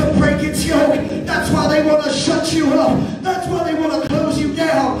power to break its yoke. That's why they want to shut you up. That's why they want to close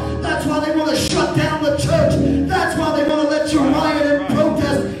church. That's why they want to let you riot and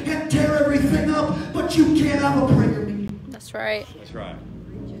protest and tear everything up. But you can't have a prayer meeting. That's right. That's right.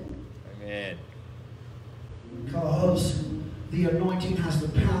 Amen. Because the anointing has the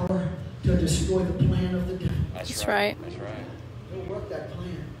power to destroy the plan of the devil. That's right. That's right. They'll work that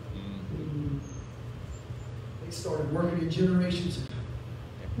plan. They started working it generations ago.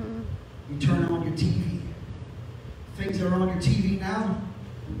 You turn on your TV. Things that are on your TV now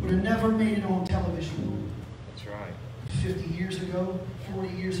would have never made it on television. That's right. 50 years ago, 40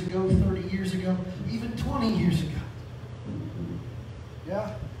 years ago, 30 years ago, even 20 years ago.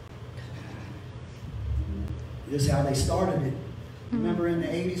 Yeah. This is how they started it. Remember in the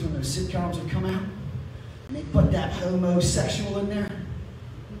 80s when those sitcoms would come out? And they put that homosexual in there?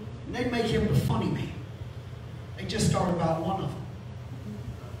 And they'd make him the funny man. They just started about one of them.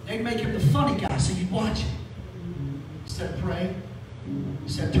 They'd make him the funny guy so you'd watch it. Instead of praying,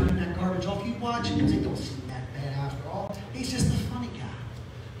 instead of turning that garbage off, you'd watch it because it don't seem that bad after all. He's just the funny guy.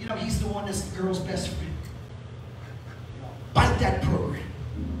 You know, he's the one that's the girl's best friend. You know, bite that program.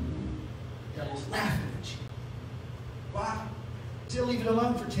 Devil's laughing at you. Why? They'll leave it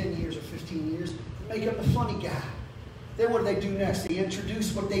alone for 10 years or 15 years. Make him the funny guy. Then what do they do next? They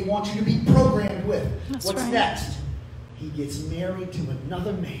introduce what they want you to be programmed with. That's What's right. next? He gets married to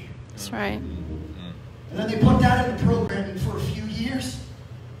another man. That's right. And then they put that in the programming for a few years.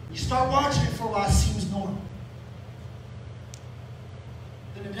 You start watching it for a while, it seems normal.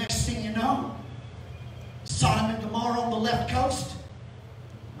 Then the next thing you know, Sodom and Gomorrah on the left coast,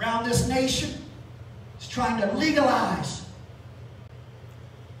 around this nation, is trying to legalize.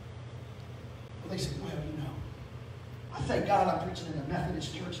 Well, they say, well, you know, I thank God I'm preaching in a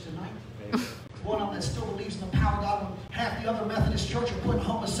Methodist church tonight. One of them that still believes in the power of God. When half the other Methodist church are putting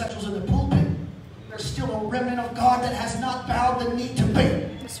homosexuals in the pulpit. There's still a remnant of God that has not bowed the knee to Baal.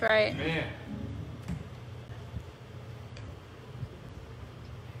 That's right. Amen.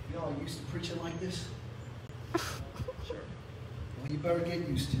 Y'all are used to preaching like this? Sure. Well, you better get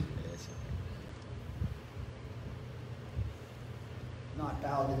used to it. Not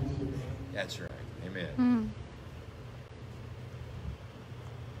bow the knee to Baal. That's right. Amen.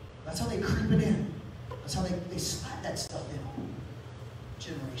 That's how they creep it in. That's how they slap that stuff in.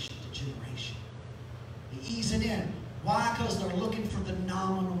 Generation to generation. They ease it in. Why? Because they're looking for the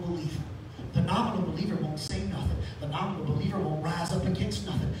nominal believer. The nominal believer won't say nothing. The nominal believer won't rise up against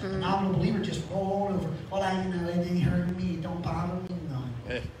nothing. The nominal believer just roll over. Well, it ain't hurting me. It don't bother me none.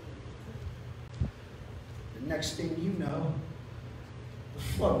 Hey. The next thing you know, the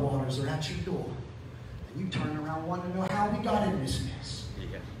floodwaters are at your door. And you turn around wanting to know how we got in this mess.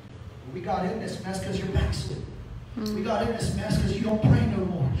 Yeah. We got in this mess because you're backslidden. We got in this mess because you don't pray no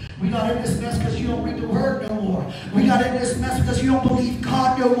more. We got in this mess because you don't read the Word no more. We got in this mess because you don't believe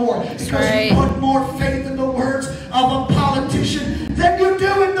God no more. Because you put more faith in the words of a politician than you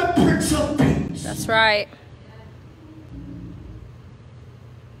do in the Prince of Peace. That's right.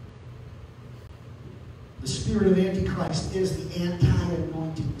 The spirit of Antichrist is the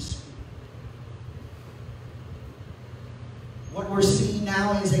anti-anointing spirit. What we're seeing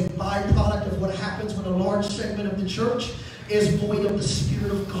now is a byproduct of what happens when a large segment of the church is void of the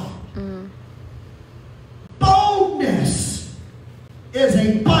Spirit of God. Boldness is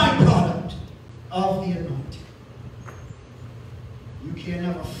a byproduct of the anointing. You can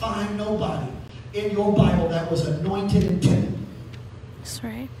never find nobody in your Bible that was anointed and timid. That's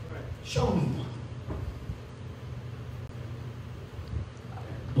right. Show me one.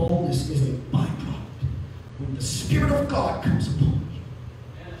 Boldness is a byproduct. When the Spirit of God comes upon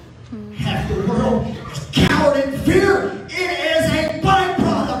you, half the world is cowered in fear. It is a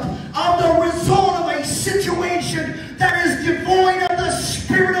byproduct of the result of a situation that is devoid of the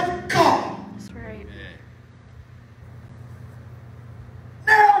Spirit of God. That's right.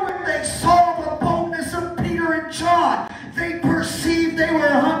 Now when they saw the boldness of Peter and John, they perceived they were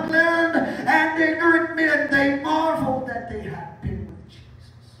unlearned and ignorant men. They marveled that they had been with Jesus.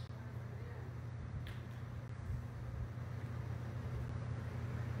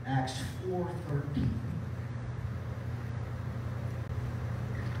 Acts 4:13.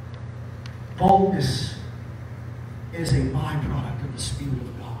 Boldness is a byproduct of the Spirit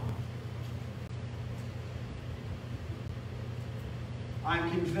of God. I'm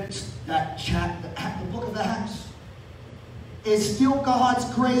convinced that the book of Acts is still God's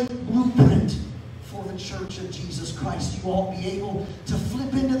great blueprint for the Church of Jesus Christ. You all be able to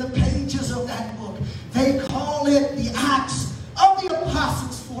flip into the pages of that book. They call it the Acts of the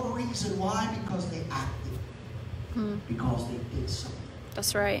Apostles for a reason. Why? Because they acted. Because they did something.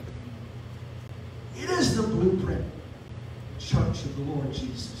 That's right. It is the blueprint, Church of the Lord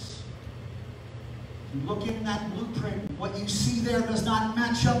Jesus. You look in that blueprint, what you see there does not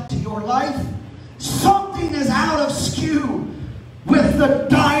match up to your life. Something is out of skew with the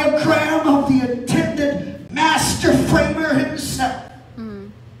diagram of the intended master framer himself.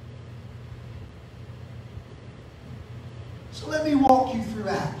 So let me walk you through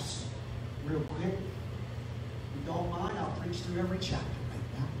Acts real quick. If you don't mind, I'll preach through every chapter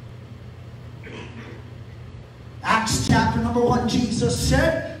right now. Acts chapter number 1, Jesus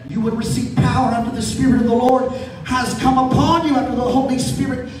said, you would receive power after the Spirit of the Lord has come upon you, after the Holy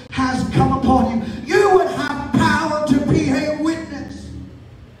Spirit has come upon you. You would have power to be a witness.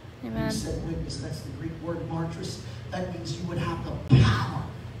 Amen. He said witness, that's the Greek word martyrs. That means you would have the power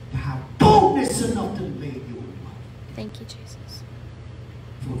to have boldness enough to lay your life. Thank you, Jesus.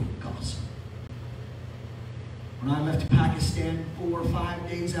 For the gospel. When I left Pakistan 4 or 5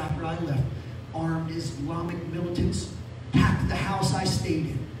 days after I left, armed Islamic militants packed the house I stayed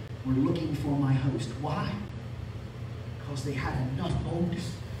in. Were looking for my host. Why? Because they had enough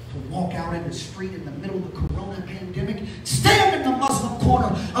boldness to walk out in the street in the middle of the corona pandemic, stand in the Muslim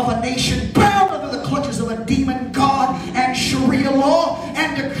corner of a nation bound under the clutches of a demon god and Sharia law,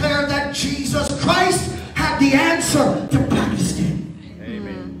 and declare that Jesus Christ had the answer to Pakistan.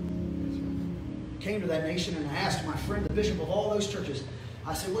 Amen. Came to that nation and I asked my friend, the bishop of all those churches,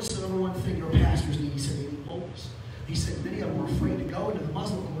 I said, what's the number one thing your pastors need? He said, they need boldness. He said, many of them are afraid to go into the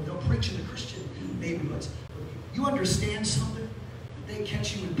Muslim where they'll preach in the Christian neighborhoods. You understand something? If they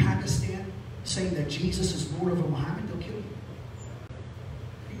catch you in Pakistan saying that Jesus is Lord over Muhammad, they'll kill you.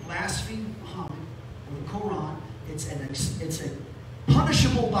 If you blaspheme Muhammad or the Quran, it's a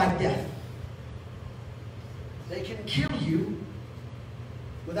punishable by death. They can kill you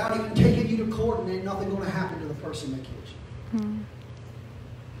without even taking you to court, and ain't nothing going to happen to the person that kills you.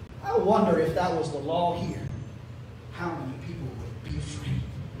 I wonder if that was the law here, how many people would be afraid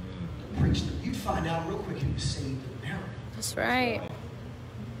to preach them. You'd find out real quick who was saved in America. That's right.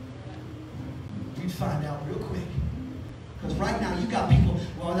 You'd find out real quick. Because right now you got people,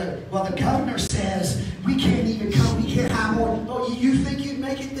 well the governor says we can't even come, we can't have more. Oh, you think you'd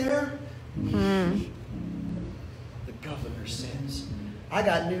make it there? The governor says. I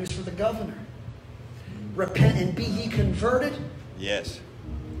got news for the governor. Repent and be ye converted. Yes.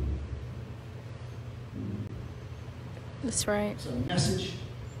 That's right. It's a message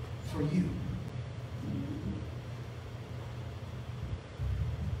for you.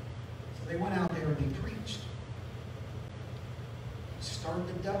 So they went out there and they preached. Started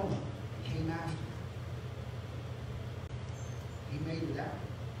the devil up. He came after. He made it out.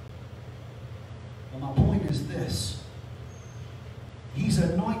 Well, my point is this. He's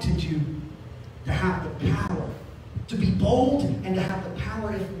anointed you to have the power to be bold and to have the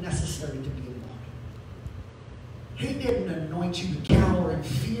power, if necessary, to be anointed. He didn't anoint you to cower in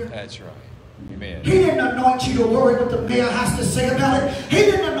fear. That's right. Amen. He didn't anoint you to worry what the mayor has to say about it. He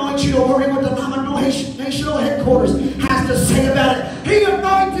didn't anoint you to worry what the national headquarters has to say about it. He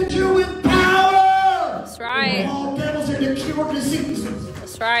anointed you with power. That's right. All devils and to cure diseases.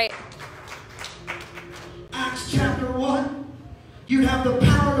 That's right. Acts chapter 1, you have the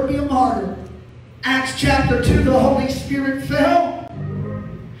power to be a martyr. Acts chapter 2, the Holy Spirit fell.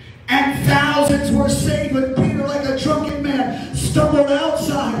 And thousands were saved when Peter, like a drunken man, stumbled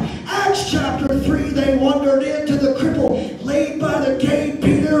outside. Acts chapter 3, they wandered into the cripple, laid by the gate.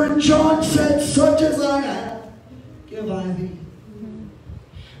 Peter and John said, such as I have, give I thee.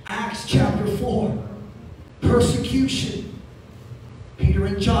 Acts chapter 4, persecution. Peter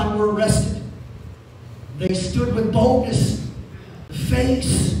and John were arrested. They stood with boldness to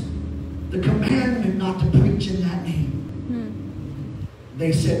face the commandment not to preach in that name.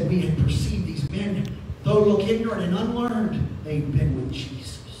 They said, we had perceived these men, though look ignorant and unlearned, they've been with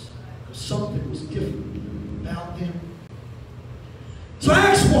Jesus. Something was different about them. So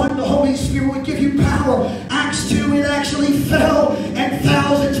Acts 1, the Holy Spirit would give you power. Acts 2, it actually fell and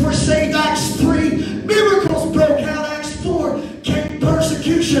thousands were saved. Acts 3, miracles broke out. Acts 4, came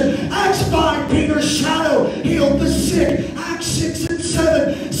persecution. Acts 5, Peter's shadow healed the sick. Acts 6 and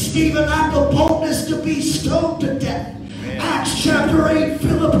 7, Stephen had the boldness to be stoned to death. Acts chapter 8,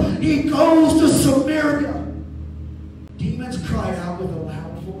 Philip, he goes to Samaria. Demons cried out with a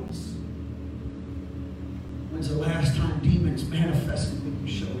loud voice. When's the last time demons manifested when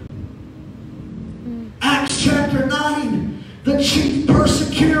you showed them? Acts chapter 9, the chief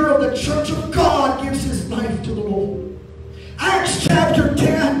persecutor of the church of God gives his life to the Lord. Acts chapter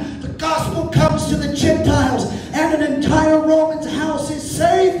 10, the gospel comes to the Gentiles and an entire Roman house is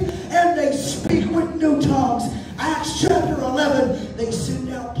saved and they speak with new tongues. Acts chapter 11, they send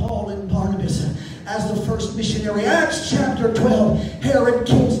out Paul and Barnabas as the first missionary. Acts chapter 12, Herod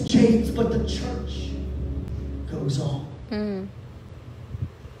kills James, but the church goes on.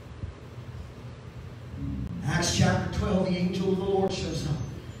 Acts chapter 12, the angel of the Lord shows up,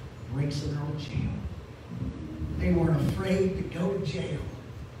 breaks them out of jail. They weren't afraid to go to jail.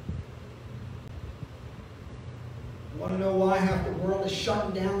 You want to know why half the world is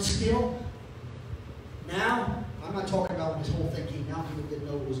shutting down still? Now, I'm not talking about when this whole thing came out, people didn't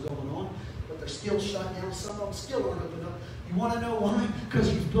know what was going on, but they're still shut down. Some of them still aren't open up. You want to know why?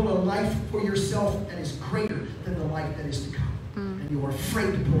 Because you've built a life for yourself that is greater than the life that is to come. And you are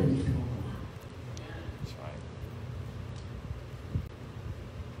afraid to put anything on the line. That's right.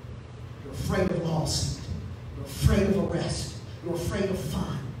 You're afraid of lawsuit. You're afraid of arrest. You're afraid of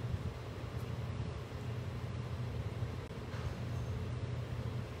fine.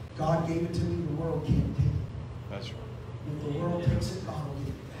 God gave it to me, the world can't take it. That's right. If the world takes it, God will give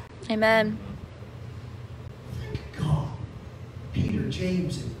it back. Amen. Thank God. Peter,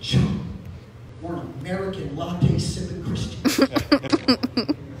 James, and John weren't American latte sipping Christians.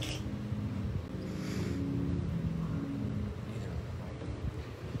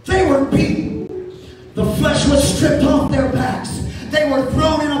 They were beaten. The flesh was stripped off their backs. They were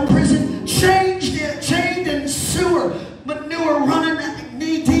thrown in a prison, chained in sewer, manure running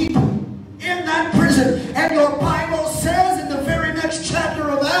knee deep in that prison. And your Bible says in the very next chapter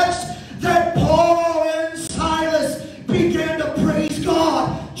of Acts that Paul and Silas began to praise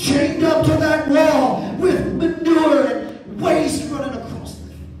God, chained up to that wall with manure and waste running across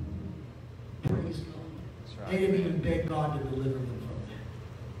them. Praise God. That's right. They didn't even beg God to deliver them from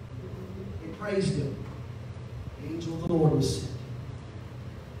that. They praised Him. The angel of the Lord was sent.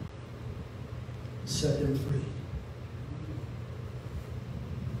 Set them free.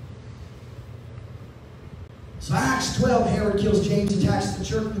 So Acts 12, Herod kills James, attacks the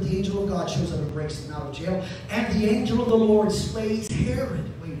church, but the angel of God shows up and breaks him out of jail. And the angel of the Lord slays Herod.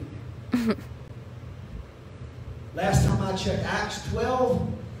 Wait a minute. Last time I checked, Acts 12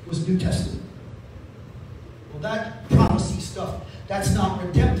 was New Testament. Well, that prophecy stuff, that's not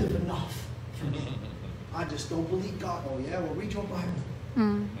redemptive enough for me. I just don't believe God. Oh yeah, well read your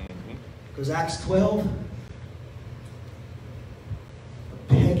Bible. Because Acts 12,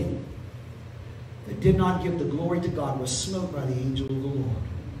 a pagan that did not give the glory to God was smote by the angel of the Lord.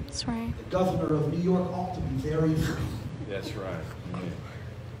 That's right. The governor of New York ought to be very afraid. That's right.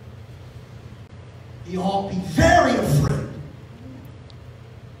 He ought to be very afraid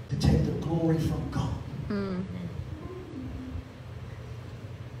to take the glory from God.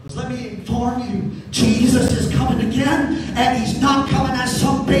 Because let me inform you, Jesus is coming again, and He's not coming as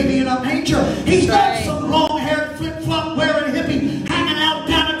some baby in a manger. He's not some long-haired, flip-flop wearing hippie hanging out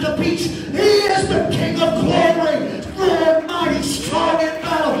down at the beach. He is the King of glory, Lord mighty, strong in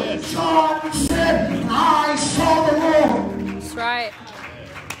battle. John said, I saw the Lord. That's right.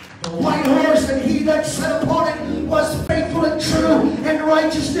 The white horse, and He that sat upon it was faithful and true. In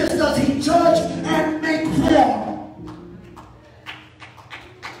righteousness does He judge and make war.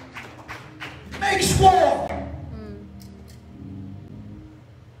 Makes war.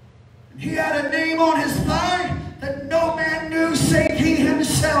 He had a name on His thigh that no man knew save He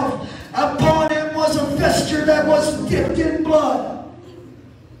Himself. Upon Him was a vesture that was dipped in blood.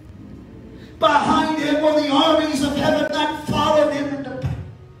 Behind Him were the armies of heaven that followed Him into battle.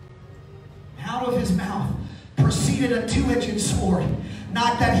 Out of His mouth proceeded a two-edged sword.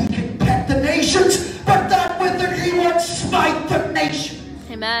 Not that He could peck the nations, but that with it He would smite the nations.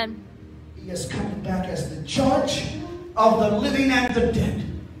 Amen. He is coming back as the judge of the living and the dead.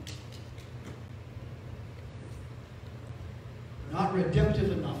 Not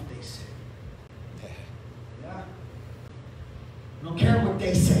redemptive enough, they say. Yeah. I don't care what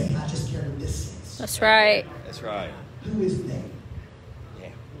they say. I just care what this says. That's right. That's right. Who is they? Yeah.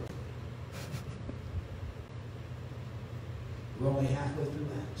 We're only halfway through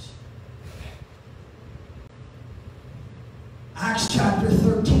Acts. Acts chapter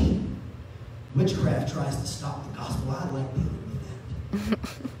 13. Witchcraft tries to stop the gospel. I like dealing with that.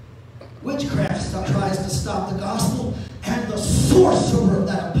 Witchcraft tries to stop the gospel, and the sorcerer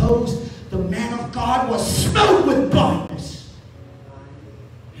that opposed the man of God was smote with blindness.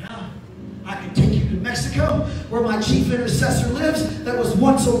 Yeah, I can take you to Mexico, where my chief intercessor lives, that was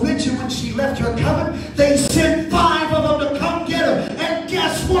once a witch, and when she left her coven, they sent 5 of them to come get her. And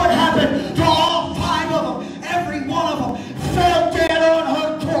guess what happened to all 5 of them? Every one of them fell dead on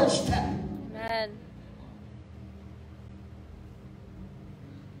her doorstep. Amen.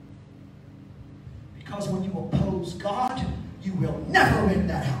 Because when you oppose God, you will never win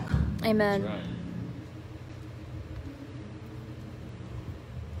that outcome. Amen. That's right.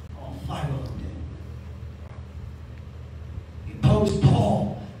 All 5 of them did. He opposed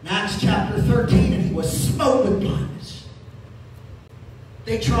Paul in Acts chapter 13, and he was smote with blindness.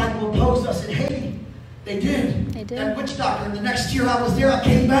 They tried to oppose us in Haiti. They did. They did. That witch doctor. And the next year I was there, I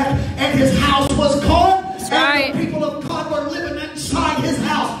came back, and his house was gone. That's and right. the people of God were living inside his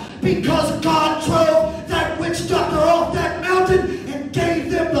house because God drove that witch doctor off that mountain and gave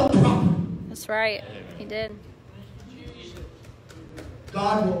them the property. That's right. He did.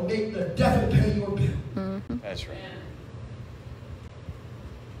 God will make the devil pay your bill. Mm-hmm. That's right.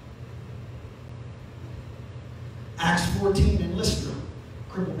 Acts 14 in Lystra,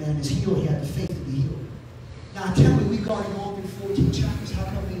 crippled man is healed. He had the faith to be healed. Now tell me, we've already gone through 14 chapters. How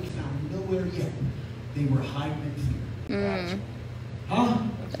come we found nowhere yet? They were hiding in fear. Mm. Huh?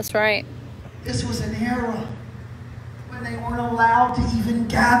 That's right. This was an era when they weren't allowed to even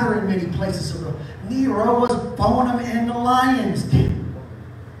gather in many places. So Nero was throwing them in the lion's den,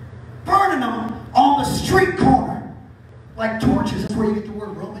 burning them on the street corner like torches. That's where you get the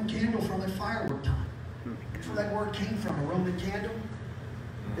word Roman candle from at firework time. That's where that word came from, a Roman candle.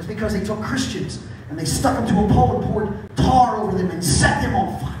 It's because they took Christians and they stuck them to a pole and poured tar over them and set them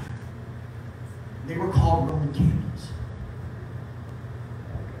on fire. They were called Roman candles.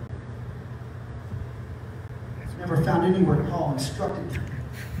 It's never found anywhere Paul instructed them.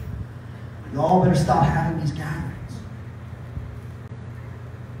 Y'all better stop having these gatherings.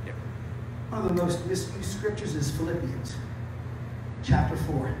 Yep. One of the most misused scriptures is Philippians chapter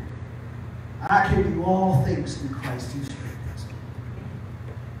 4. I can do all things through Christ who strengthens me.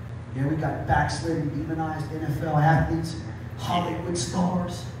 Yeah, we got backslidden, demonized NFL athletes, Hollywood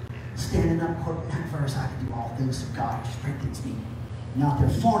stars, standing up quoting that verse, I can do all things through God who strengthens me. And out there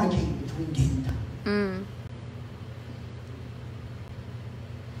fornicating between game time. Mm.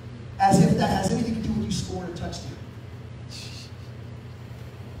 As if that has anything to do with you scoring a touchdown.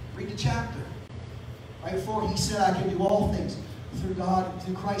 Read the chapter. Right before he said, I can do all things through God,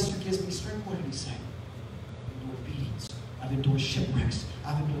 through Christ who gives me strength. What did he say? I've endured beatings. I've endured shipwrecks.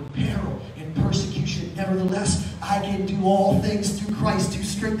 I've endured peril and persecution. Nevertheless, I can do all things through Christ who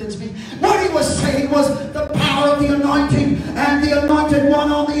strengthens me. What he was saying was the power of the anointing and the anointed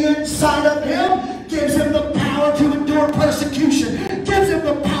one on the inside of him gives him the power to endure persecution, gives him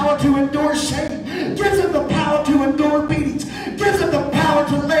the power to endure shame, gives him the power to endure beatings, gives him the power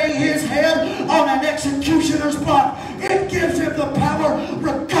to lay his head on an executioner's block. It gives him the power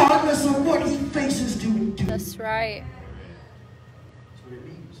regardless of what he faces to endure. That's right. That's what it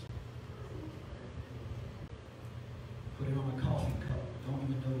means. Put it on a coffee cup. Don't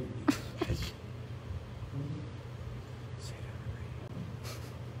even know what it means.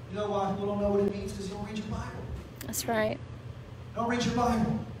 You know why people don't know what it means? Because you don't read your Bible. That's right. Don't read your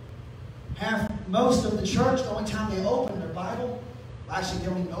Bible. Most of the church, the only time they open their Bible, actually they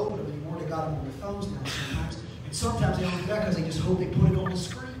don't even open them anymore. They got them on their phones now sometimes. And sometimes they don't do that because they just hope they put it on the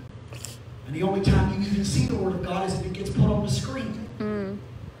screen. And the only time you even see the Word of God is if it gets put on the screen. Mm.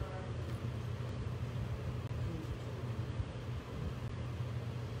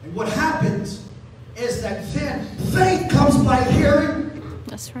 And what happens is that then faith comes by hearing.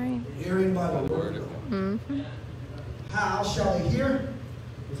 That's right. Hearing by the Word of God. Mm-hmm. How shall they hear?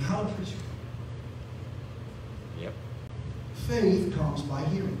 Without a preacher. Yep. Faith comes by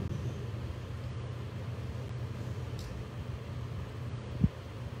hearing.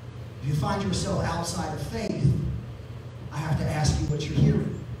 If you find yourself outside of faith, I have to ask you what you're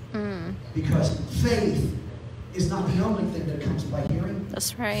hearing. Mm. Because faith is not the only thing that comes by hearing.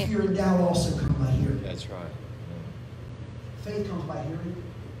 That's right. Fear and doubt also come by hearing. That's right. Faith comes by hearing.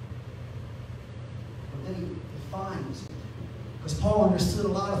 But then he defines. Because Paul understood a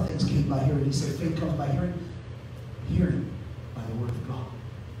lot of things came by hearing. He said faith comes by hearing. Hearing by the Word of God.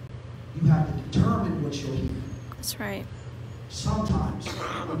 You have to determine what you'll hear. That's right. Sometimes,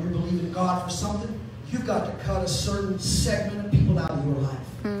 when you're believing God for something, you've got to cut a certain segment of people out of your life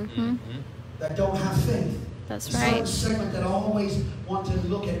Mm-hmm. that don't have faith. That's a certain right. segment that always want to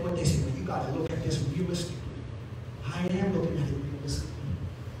look at what they say. Well, you got to look at this realistically. I am looking at it realistically.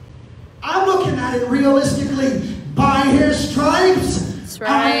 I'm looking at it realistically. By His stripes, That's I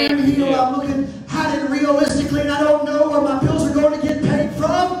right. am healed. I'm looking at it realistically, and I don't know where my bills are going to get paid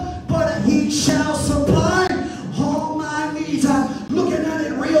from, but He shall supply all my needs. I'm looking at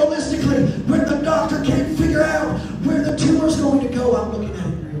it realistically. When the doctor can't figure out where the tumor's going to go, I'm looking at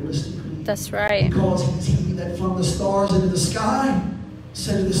it realistically. That's right. Because He's He that flung the stars into the sky,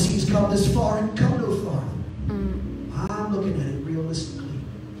 said to the seas, come this far and come no farther. I'm looking at it realistically.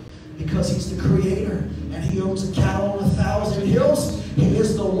 Because He's the Creator, and He owns the cattle on 1,000 hills. He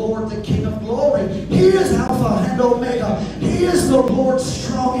is the Lord, the King of glory. He is Alpha and Omega. He is the Lord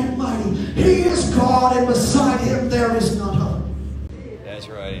strong and mighty. He is God, and beside Him there is none other. That's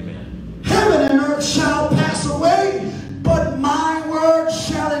right, amen. Heaven and earth earth shall pass away, but my word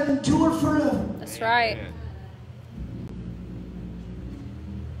shall endure forever. That's right. I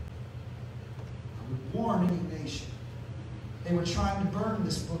would warn any nation. They were trying to burn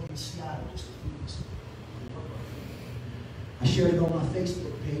this book in Seattle just a few weeks ago. I shared it on my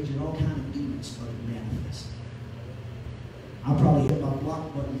Facebook page, and all kind of demons started manifesting. I probably hit my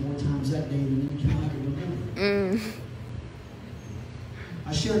block button more times that day than any time I can remember.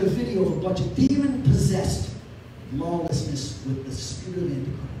 I shared a video of a bunch of demon-possessed lawlessness with the spirit of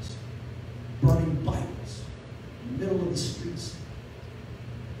Antichrist, burning Bibles in the middle of the streets.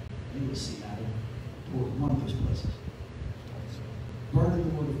 It was Seattle, or one of those places. Burning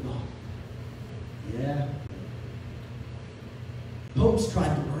the Word of God. Yeah. Popes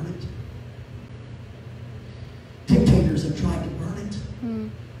tried to burn it. Dictators have tried to burn it.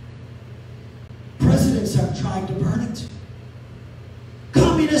 Presidents have tried to burn it.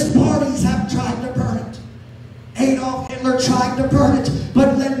 Communist parties have tried to burn it. Adolf Hitler tried to burn it.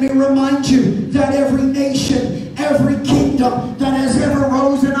 But let me remind you that every nation, every kingdom that has ever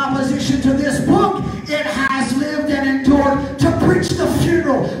rose in opposition to this book, it has lived and endured to preach the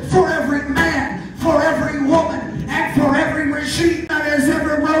funeral for every man, for every woman, and for every regime that has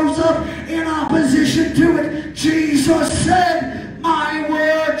ever rose up in opposition to it. Jesus said, my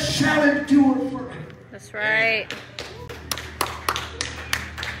word shall endure forever. That's right.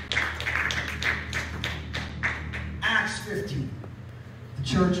 Acts 15. The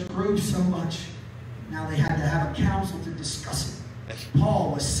church grew so much, now they had to have a council to discuss it.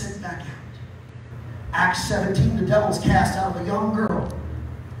 Paul was sent back out. Acts 17, the devil's cast out of a young girl.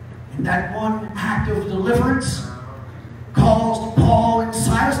 And that one act of deliverance caused Paul and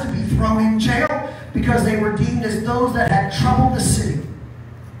Silas to be thrown in jail because they were deemed as those that had troubled the city.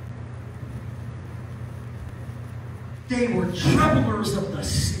 They were troublers of the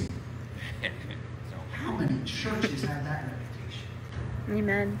city. How many churches have that reputation?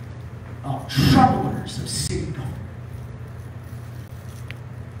 Amen. Of troublers of city government.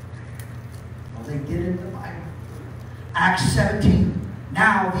 Well, they did it in the Bible. Acts 17.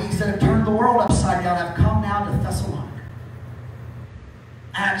 Now these that have turned the world upside down have come now to Thessalonica.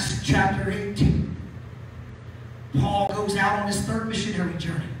 Acts chapter 18. Paul goes out on his third missionary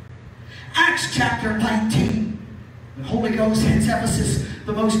journey. Acts chapter 19. The Holy Ghost hits Ephesus,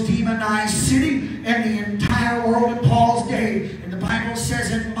 the most demonized city in the entire world in Paul's day. And the Bible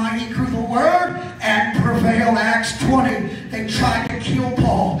says, and mighty grew the word and prevailed. Acts 20, they tried to kill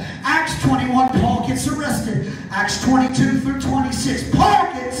Paul. Acts 21, Paul gets arrested. Acts 22 through 26,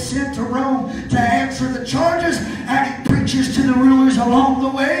 Paul gets sent to Rome to answer the charges, and he preaches to the rulers along the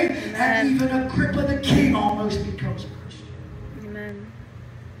way, and even Agrippa the king almost becomes a Christian. Amen.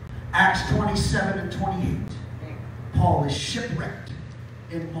 Acts 27 and 28. Paul is shipwrecked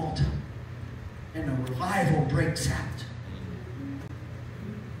in Malta, and a revival breaks out.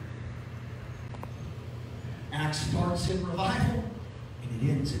 Acts starts in revival, and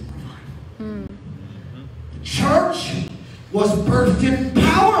it ends in revival. The church was birthed in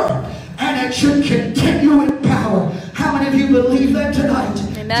power, and it should continue in power. How many of you believe that tonight?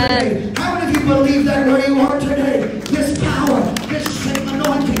 Amen. Today? How many of you believe that where you are today? This power, this same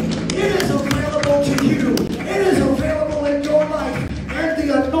anointing, it is available to you. It is available in your life. And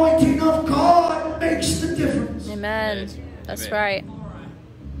the anointing of God makes the difference. Amen. That's right.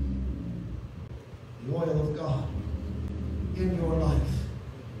 The oil of God in your life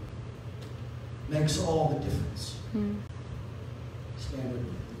makes all the difference. Stand with me.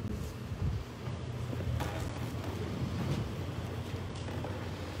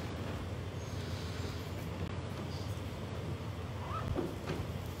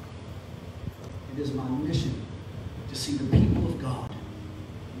 It is my mission to see the people of God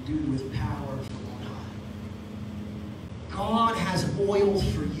endued with power from on high. God has oil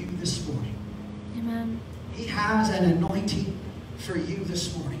for you this morning. Amen. He has an anointing for you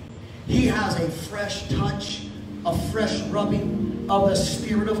this morning. He has a fresh touch, a fresh rubbing of the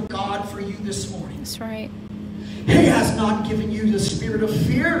Spirit of God for you this morning. That's right. He has not given you the spirit of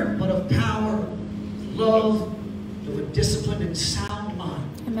fear, but of power, love, of a disciplined and sound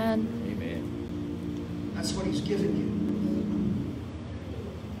mind. Amen. Amen. That's what He's given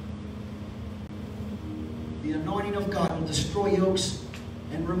you. The anointing of God will destroy yokes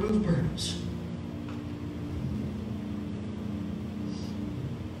and remove burdens.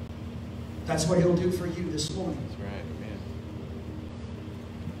 That's what He'll do for you this morning. That's right. Amen.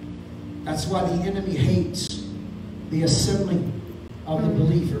 That's why the enemy hates the assembling of the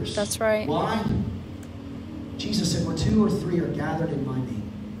believers. That's right. Why? Jesus said, where 2 or 3 are gathered in my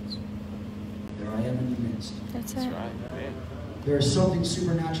name, there I am in the midst. That's That's it. right. Amen. There is something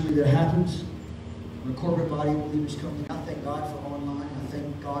supernaturally that happens When a corporate body of believers come, I thank God for online. I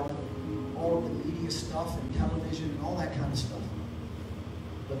thank God for all of the media stuff and television and all that kind of stuff.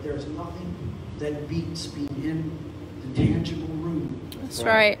 But there's nothing that beats being in the tangible room. That's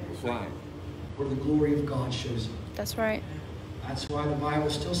right. That's right. Where the glory of God shows up. That's right. That's why the Bible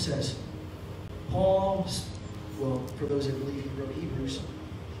still says, Paul, well, for those that believe he wrote Hebrews,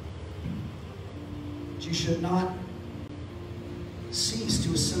 you should not cease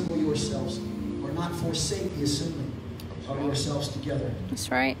to assemble yourselves, or not forsake the assembling of yourselves together.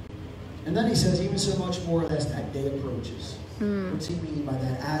 That's right. And then he says, even so much more as that day approaches. What's he mean by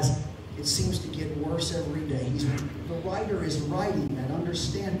that? As it seems to get worse every day. The writer is writing that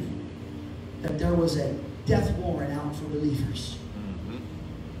understanding that there was a death warrant out for believers.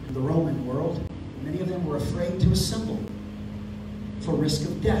 In the Roman world, many of them were afraid to assemble for risk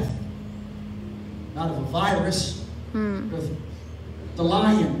of death. Not of a virus, but of the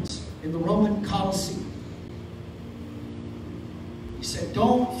lions in the Roman Colosseum. He said,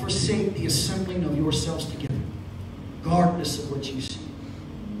 don't forsake the assembling of yourselves together, regardless of what you see.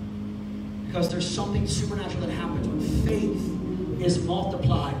 Because there's something supernatural that happens when faith is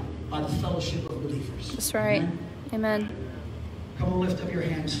multiplied by the fellowship of believers. That's right. Amen. Come on, lift up your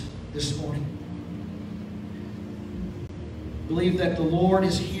hands this morning. Believe that the Lord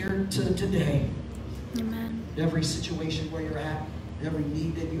is here today. Amen. Every situation where you're at, every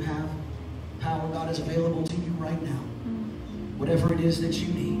need that you have, power of God is available to you right now. Whatever it is that you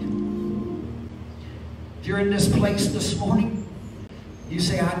need. If you're in this place this morning, you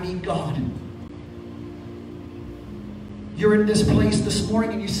say, I need God. You're in this place this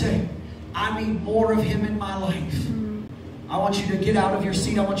morning and you say, I need more of Him in my life. I want you to get out of your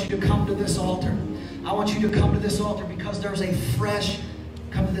seat. I want you to come to this altar. I want you to come to this altar because there's a fresh...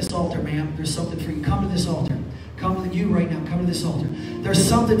 Come to this altar, ma'am. There's something for you. Come to this altar. Come to you right now. Come to this altar. There's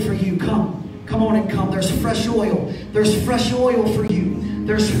something for you. Come. Come on and come. There's fresh oil. There's fresh oil for you.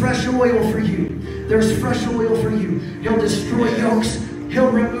 There's fresh oil for you. There's fresh oil for you. He'll destroy yokes. He'll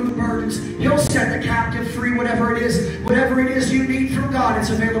remove burdens. He'll set the captive free. Whatever it is you need from God, it's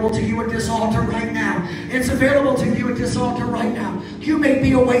available to you at this altar right now. It's available to you at this altar right now. You may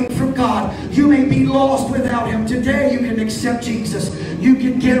be away from God. You may be lost without Him. Today you can accept Jesus. You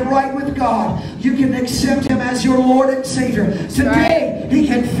can get right with God. You can accept Him as your Lord and Savior. Today He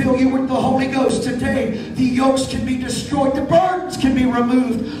can fill you with the Holy Ghost. Today the yokes can be destroyed. The burdens can be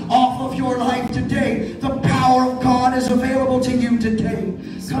removed off of your life. Today the power of God is available to you today.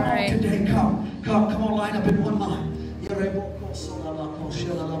 Come on today. Come on, line up in one line.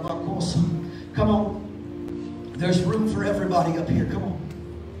 Come on. There's room for everybody up here. Come on.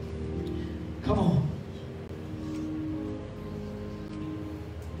 Come on.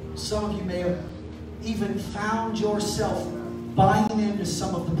 Some of you may have even found yourself buying into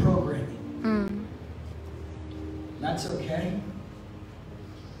some of the programming. That's okay.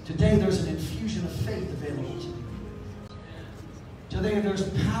 Today there's an infusion of faith available to you. Today there's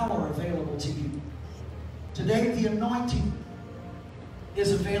power available to you. Today the anointing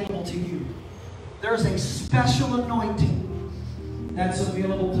is available to you. There's a special anointing that's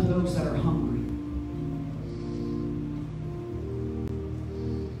available to those that are hungry.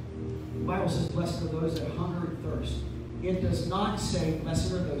 The Bible says, blessed are those that hunger and thirst. It does not say,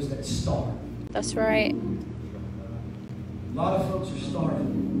 blessed are those that starve. That's right. A lot of folks are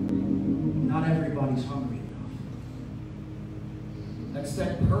starving. Not everybody's hungry enough. That's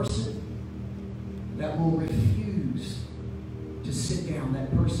that person that will refuse to sit down.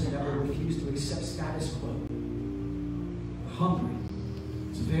 That person that will refuse to accept status quo. Hungry.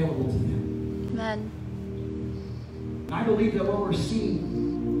 It's available to them. Amen. I believe that what we're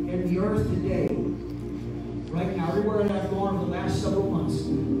seeing in the earth today, right now, everywhere that I've gone for the last several months,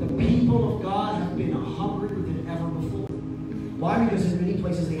 the people of God have been hungrier than ever before. Why? Because in many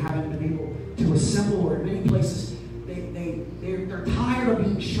places they haven't been able to assemble, or in many places they're tired of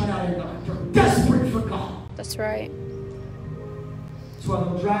being shut out in God. They're desperate for God. That's right. That's why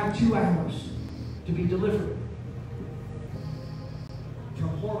they'll drive 2 hours to be delivered from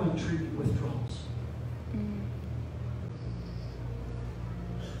hormone treatment withdrawals.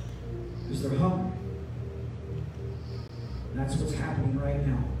 Because they're hungry. That's what's happening right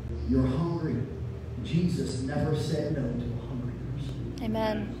now. You're hungry. Jesus never said no to a hungry person.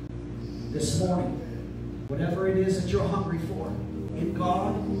 Amen. This morning, whatever it is that you're hungry for, in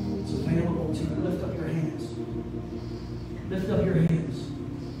God, it's available to you. Lift up your hands. Lift up your hands.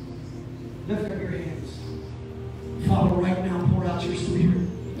 Lift up your hands. Father, right now, pour out your Spirit.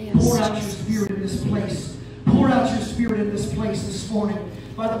 Yes. Pour out your Spirit in this place. Pour out your Spirit in this place this morning.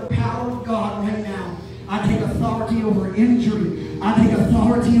 By the power of God right now, I take authority over injury. I take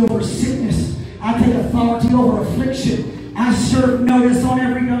authority over sickness. I take authority over affliction. I serve notice on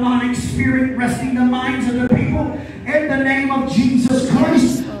every demonic spirit resting the minds of the people. In the name of Jesus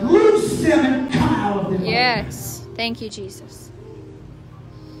Christ, loose them and come out of them. Yes. Thank you, Jesus.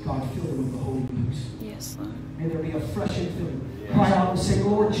 God, fill them with the Holy Ghost. Yes, Lord. May there be a fresh infilling. Cry out and say,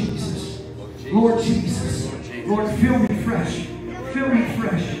 Lord Jesus. Lord Jesus. Lord, fill me fresh. Fill me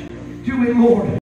fresh. Do it, Lord.